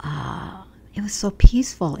it was so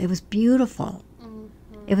peaceful. It was beautiful.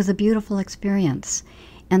 It was a beautiful experience.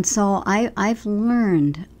 And so I've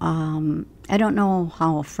learned, I don't know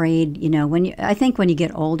how afraid, you know, I think when you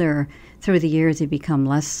get older, through the years, you become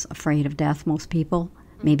less afraid of death, most people.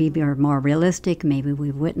 Maybe we're more realistic. Maybe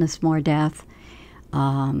we've witnessed more death.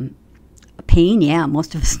 Pain, yeah,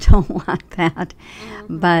 most of us don't want that.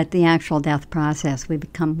 But the actual death process, we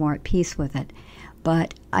become more at peace with it.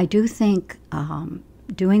 But I do think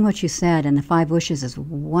doing what you said and the 5 wishes is a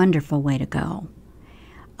wonderful way to go.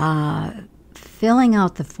 Filling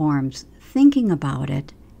out the forms, thinking about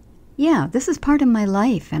it, yeah, this is part of my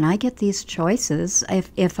life, and I get these choices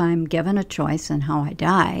if I'm given a choice in how I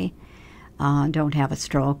die, don't have a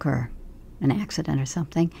stroke or an accident or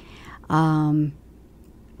something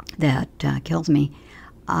that kills me.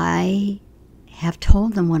 I have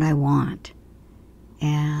told them what I want,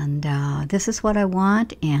 and this is what I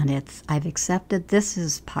want, and I've accepted this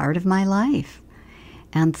is part of my life.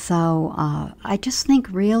 And so I just think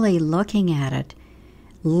really looking at it,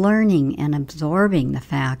 learning and absorbing the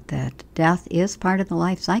fact that death is part of the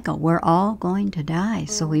life cycle. We're all going to die,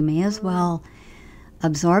 so we may as well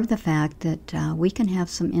absorb the fact that we can have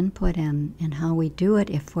some input in how we do it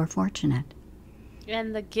if we're fortunate.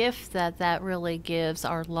 And the gift that really gives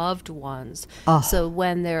our loved ones. Oh. So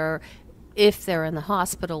if they're in the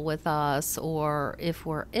hospital with us or if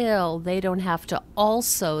we're ill, they don't have to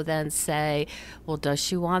also then say, well, does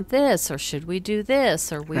she want this, or should we do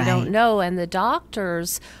this, or we don't know. And the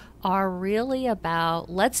doctors are really about,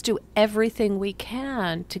 let's do everything we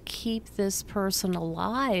can to keep this person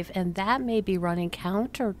alive. And that may be running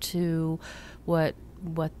counter to what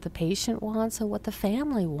the patient wants and what the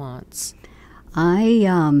family wants.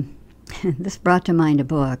 This brought to mind a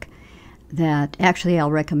book that actually I'll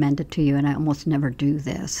recommend it to you, and I almost never do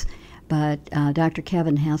this. But Dr.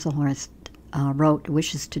 Kevin Hasselhorst wrote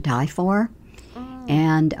Wishes to Die For.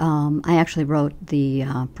 And I actually wrote the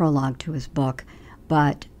prologue to his book,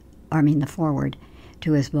 the foreword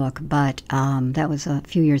to his book, but that was a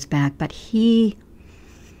few years back. But he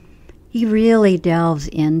really delves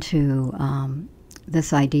into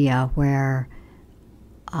this idea where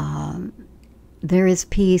there is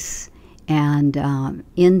peace and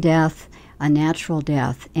in death, a natural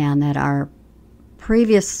death, and that our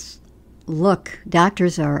previous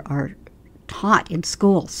doctors are taught in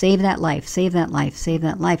school, save that life, save that life, save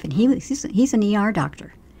that life. And he's an ER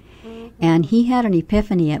doctor. And he had an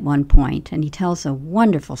epiphany at one point, and he tells a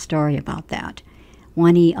wonderful story about that.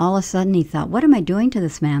 When all of a sudden he thought, what am I doing to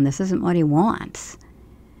this man? This isn't what he wants.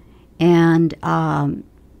 And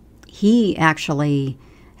he actually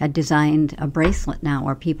had designed a bracelet now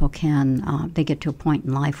where people can, they get to a point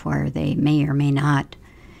in life where they may or may not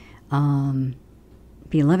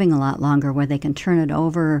be living a lot longer, where they can turn it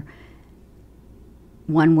over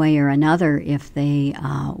one way or another if they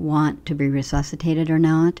want to be resuscitated or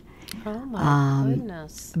not. Oh, my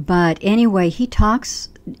goodness. But anyway, he talks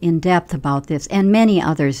in depth about this, and many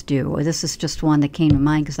others do. This is just one that came to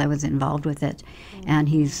mind because I was involved with it, and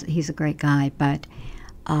he's a great guy. But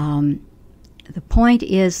the point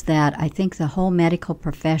is that I think the whole medical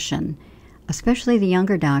profession, especially the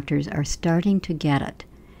younger doctors, are starting to get it.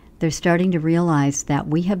 They're starting to realize that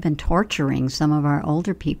we have been torturing some of our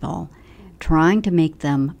older people, trying to make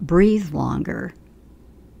them breathe longer,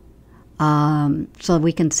 so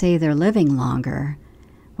we can say they're living longer,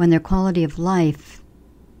 when their quality of life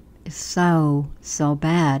is so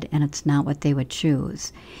bad, and it's not what they would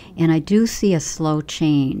choose. And I do see a slow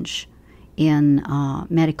change in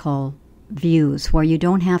medical views, where you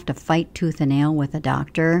don't have to fight tooth and nail with a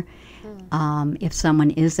doctor. If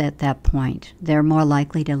someone is at that point, they're more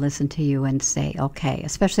likely to listen to you and say, okay,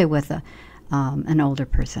 especially with an older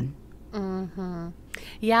person. Mm-hmm.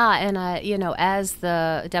 Yeah, and as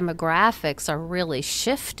the demographics are really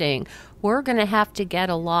shifting, we're going to have to get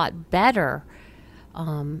a lot better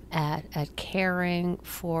at caring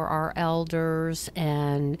for our elders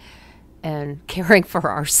and caring for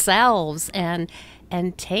ourselves and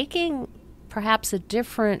taking perhaps a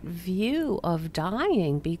different view of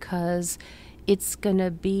dying, because it's going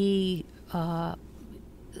to be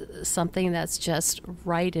something that's just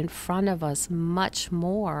right in front of us much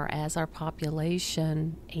more as our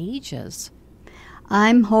population ages.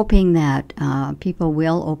 I'm hoping that people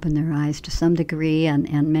will open their eyes to some degree,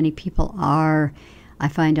 and many people are. I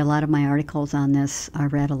find a lot of my articles on this are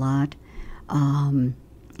read a lot, and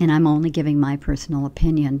I'm only giving my personal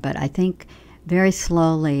opinion, but I think very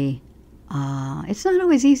slowly, it's not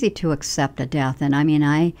always easy to accept a death. And I mean,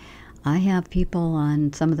 I have people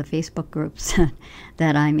on some of the Facebook groups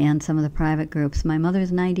that I'm in, some of the private groups. My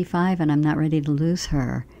mother's 95 and I'm not ready to lose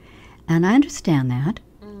her. And I understand that.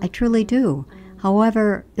 I truly do.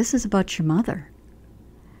 However, this is about your mother.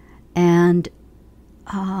 And,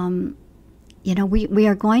 we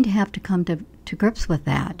are going to have to come to grips with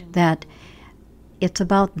that it's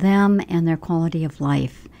about them and their quality of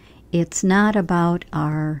life. It's not about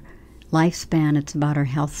our lifespan, it's about our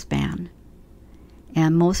health span.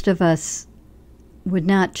 And most of us would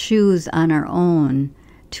not choose on our own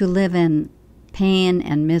to live in pain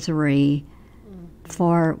and misery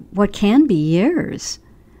for what can be years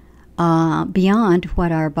beyond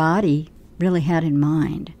what our body really had in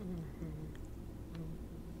mind.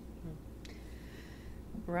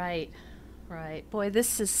 Right. Boy,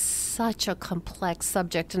 this is such a complex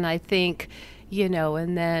subject, and I think,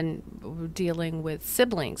 and then we're dealing with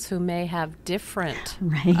siblings who may have different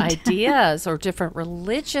ideas or different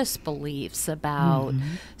religious beliefs about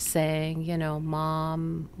saying,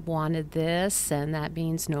 mom wanted this, and that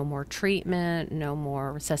means no more treatment, no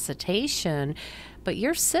more resuscitation. But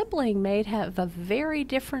your sibling may have a very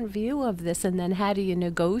different view of this, and then how do you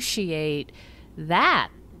negotiate that?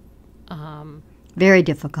 Very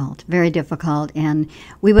difficult, very difficult. And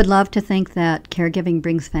we would love to think that caregiving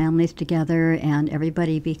brings families together and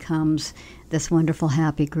everybody becomes this wonderful,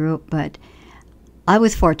 happy group. But I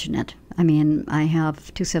was fortunate. I mean, I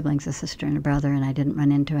have two siblings, a sister and a brother, and I didn't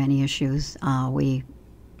run into any issues. We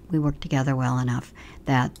worked together well enough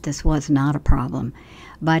that this was not a problem.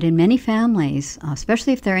 But in many families,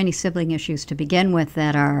 especially if there are any sibling issues to begin with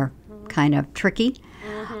that are kind of tricky,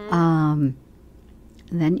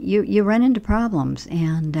 then you run into problems.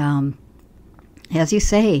 And as you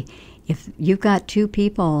say, if you've got two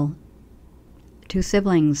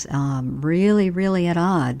siblings really, really at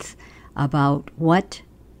odds about what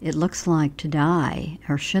it looks like to die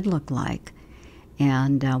or should look like,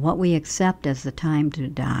 and what we accept as the time to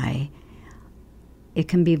die, it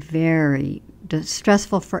can be very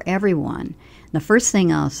stressful for everyone. The first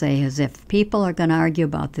thing I'll say is, if people are going to argue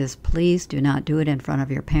about this, please do not do it in front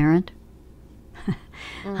of your parent.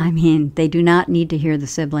 I mean, they do not need to hear the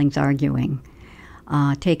siblings arguing.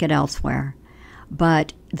 Take it elsewhere.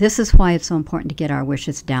 But this is why it's so important to get our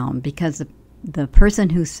wishes down, because the person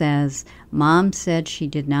who says, Mom said she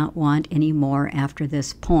did not want any more after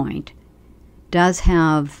this point, does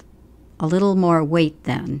have a little more weight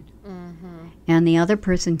then. And the other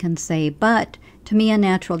person can say, but to me a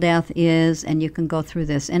natural death is, and you can go through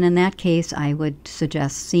this. And in that case, I would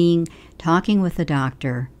suggest talking with the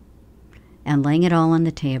doctor and laying it all on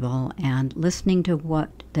the table and listening to what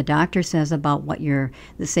the doctor says about what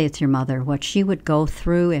say it's your mother, what she would go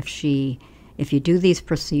through if you do these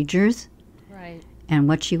procedures, right, and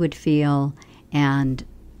what she would feel,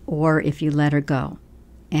 or if you let her go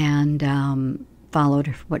and followed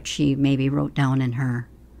what she maybe wrote down in her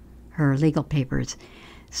legal papers.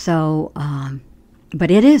 So, but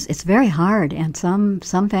it's very hard, and some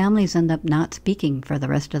families end up not speaking for the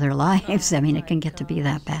rest of their lives. I mean, it can get to be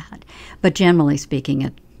that bad. But generally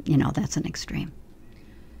speaking, that's an extreme.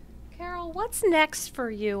 Carol, what's next for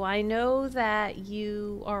you? I know that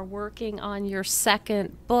you are working on your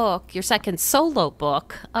second solo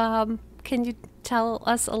book. Can you tell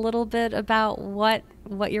us a little bit about what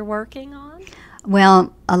you're working on?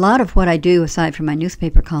 Well, a lot of what I do, aside from my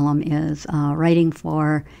newspaper column, is writing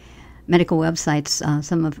for medical websites. A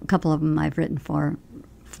couple of them I've written for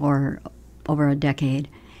over a decade,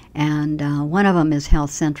 and one of them is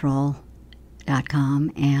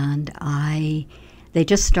healthcentral.com, and they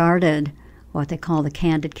just started what they call the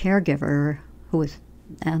Candid Caregiver,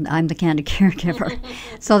 and I'm the Candid Caregiver.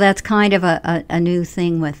 So that's kind of a new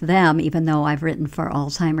thing with them, even though I've written for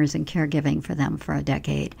Alzheimer's and caregiving for them for a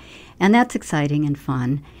decade, and that's exciting and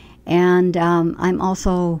fun. And I'm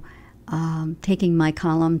also taking my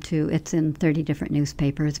column to, it's in 30 different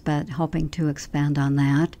newspapers, but hoping to expand on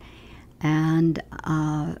that. And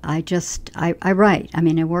I write. I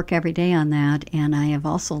mean, I work every day on that, and I have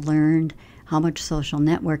also learned how much social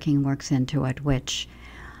networking works into it, which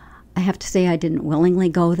I have to say I didn't willingly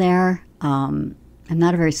go there. I'm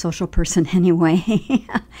not a very social person anyway,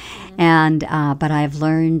 and but I've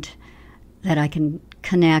learned that I can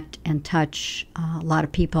connect and touch a lot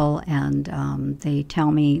of people, and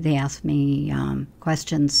they ask me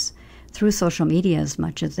questions through social media as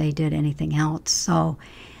much as they did anything else. So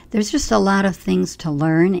there's just a lot of things to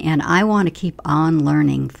learn, and I want to keep on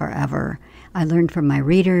learning forever. I learned from my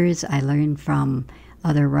readers, I learned from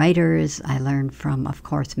other writers, I learned from, of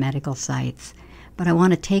course, medical sites. But I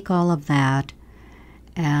want to take all of that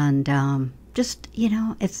and just,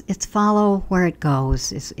 it's follow where it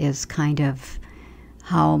goes is kind of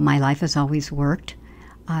how my life has always worked.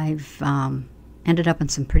 I've ended up in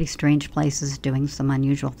some pretty strange places doing some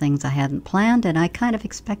unusual things I hadn't planned, and I kind of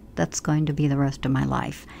expect that's going to be the rest of my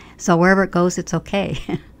life. So wherever it goes, it's okay.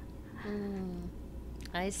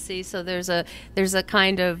 I see. So there's a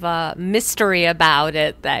kind of mystery about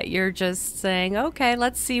it that you're just saying, okay,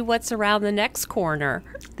 let's see what's around the next corner.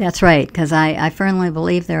 That's right, because I firmly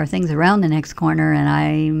believe there are things around the next corner, and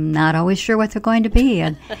I'm not always sure what they're going to be.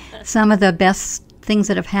 And some of the best things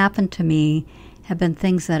that have happened to me have been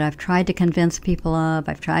things that I've tried to convince people of.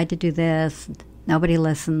 I've tried to do this, nobody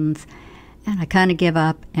listens, and I kind of give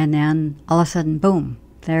up, and then all of a sudden, boom,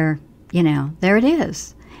 there it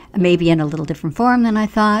is. Maybe in a little different form than I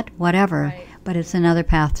thought, whatever, right. But it's another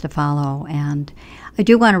path to follow, and I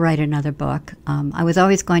do want to write another book. I was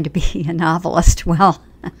always going to be a novelist. Well,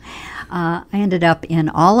 I ended up in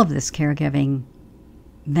all of this caregiving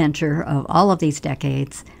venture of all of these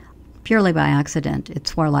decades purely by accident.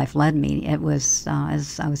 It's where life led me. It was,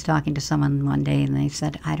 as I was talking to someone one day, and they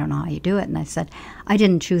said, I don't know how you do it. And I said, I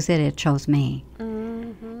didn't choose it, it chose me.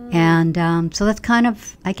 Mm-hmm. And so that's kind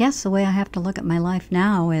of, I guess, the way I have to look at my life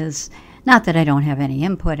now is, not that I don't have any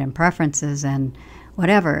input and preferences and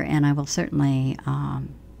whatever, and I will certainly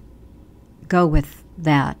go with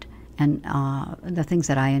that and the things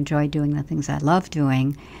that I enjoy doing, the things I love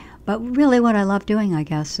doing. But really what I love doing, I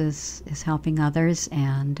guess, is helping others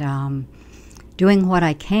and doing what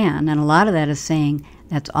I can. And a lot of that is saying,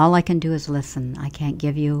 that's all I can do is listen. I can't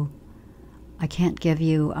give you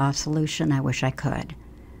a solution. I wish I could.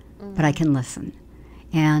 But I can listen.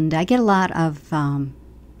 And I get a lot of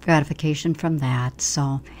gratification from that.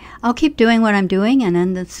 So I'll keep doing what I'm doing and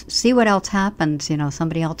then see what else happens.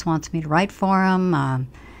 Somebody else wants me to write for them.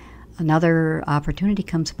 Another opportunity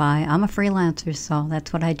comes by. I'm a freelancer, so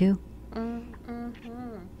that's what I do.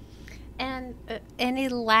 Mm-hmm. And any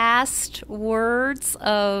last words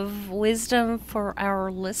of wisdom for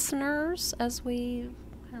our listeners as we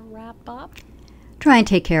wrap up? Try and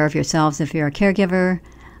take care of yourselves if you're a caregiver.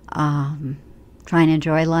 Try and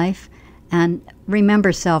enjoy life. And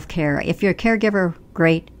remember self-care. If you're a caregiver,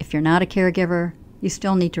 great. If you're not a caregiver, you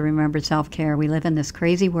still need to remember self-care. We live in this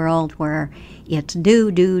crazy world where it's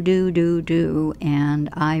do, and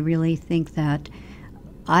I really think that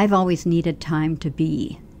I've always needed time to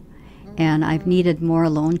be. And I've needed more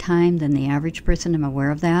alone time than the average person. I'm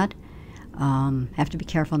aware of that. Have to be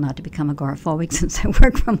careful not to become agoraphobic since I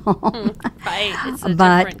work from home. Right. It's a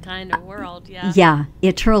different kind of world, yeah. Yeah,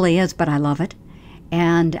 it truly is, but I love it.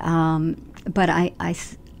 And but I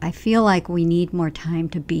feel like we need more time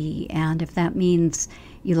to be, and if that means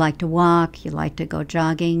you like to walk, you like to go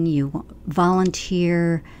jogging, you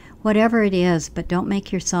volunteer, whatever it is, but don't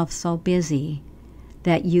make yourself so busy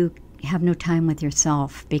that you have no time with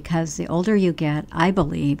yourself, because the older you get, I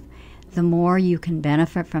believe, the more you can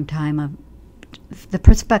benefit from time of the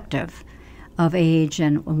perspective of age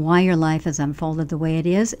and why your life has unfolded the way it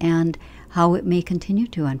is and how it may continue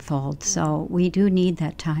to unfold. So we do need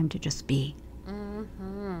that time to just be.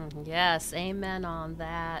 Yes, amen on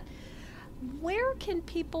that.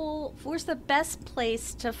 Where's the best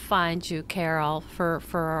place to find you, Carol, for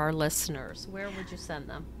our listeners? Where would you send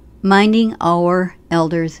them?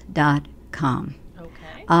 mindingourElders.com.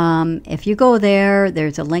 Okay. If you go there,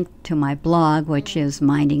 there's a link to my blog, which is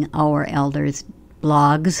Minding Our Elders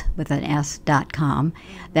blogs with an S.com.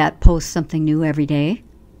 That posts something new every day.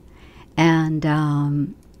 And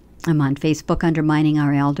I'm on Facebook under Minding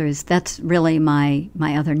Our Elders. That's really my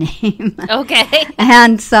other name. Okay.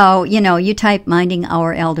 And so, you type Minding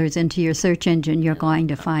Our Elders into your search engine, you're going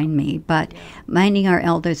to find me. But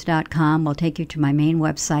mindingourelders.com will take you to my main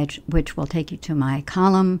website, which will take you to my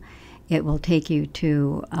column. It will take you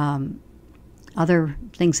to other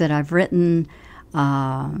things that I've written.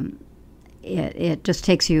 it just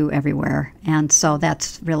takes you everywhere. And so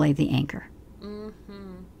that's really the anchor.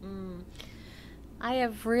 I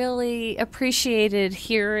have really appreciated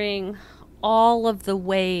hearing all of the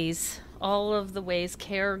ways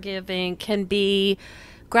caregiving can be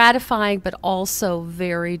gratifying, but also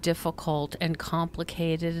very difficult and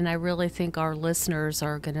complicated. And I really think our listeners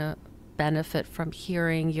are going to benefit from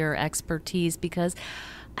hearing your expertise, because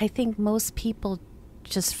I think most people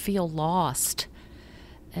just feel lost.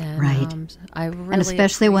 And, right. I really and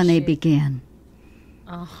especially when they begin.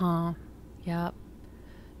 Yep.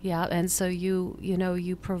 Yeah, and so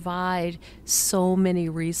you provide so many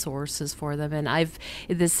resources for them, and I've,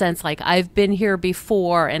 in the sense, like, I've been here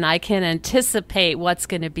before and I can anticipate what's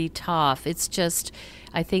going to be tough. It's just,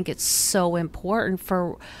 I think it's so important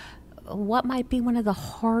for what might be one of the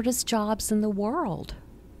hardest jobs in the world.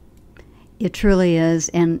 It truly is,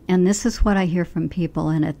 and this is what I hear from people,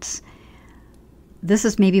 and this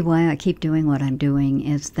is maybe why I keep doing what I'm doing,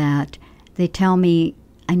 is that they tell me,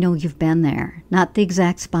 I know you've been there. Not the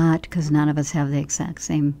exact spot, because none of us have the exact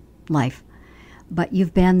same life. But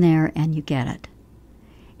you've been there and you get it.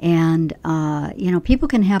 And, people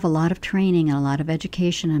can have a lot of training and a lot of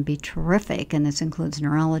education and be terrific, and this includes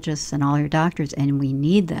neurologists and all your doctors, and we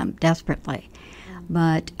need them desperately.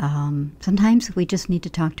 But sometimes we just need to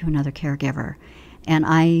talk to another caregiver. And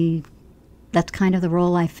that's kind of the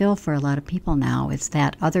role I fill for a lot of people now, is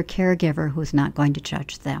that other caregiver who's not going to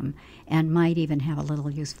judge them and might even have a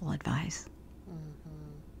little useful advice.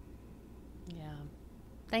 Yeah.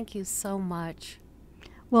 Thank you so much.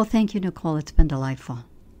 Well, thank you, Nicole. It's been delightful.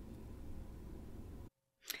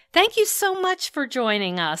 Thank you so much for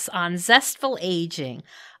joining us on Zestful Aging.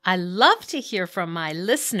 I love to hear from my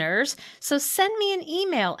listeners, so send me an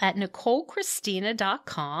email at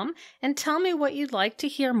NicoleChristina.com and tell me what you'd like to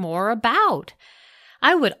hear more about.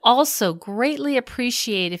 I would also greatly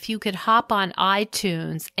appreciate if you could hop on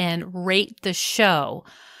iTunes and rate the show.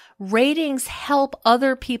 Ratings help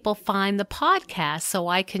other people find the podcast so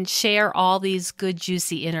I can share all these good,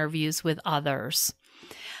 juicy interviews with others.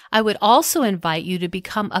 I would also invite you to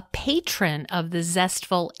become a patron of the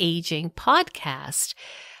Zestful Aging podcast.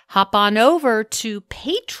 Hop on over to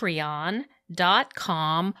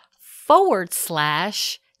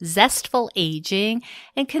patreon.com/Zestful Aging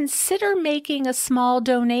and consider making a small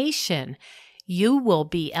donation. You will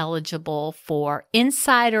be eligible for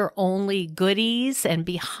insider-only goodies and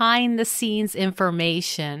behind-the-scenes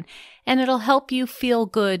information, and it'll help you feel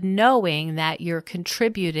good knowing that you're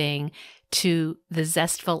contributing to the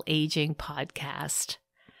Zestful Aging podcast.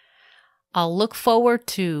 I'll look forward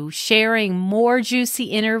to sharing more juicy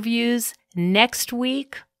interviews next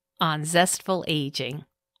week on Zestful Aging.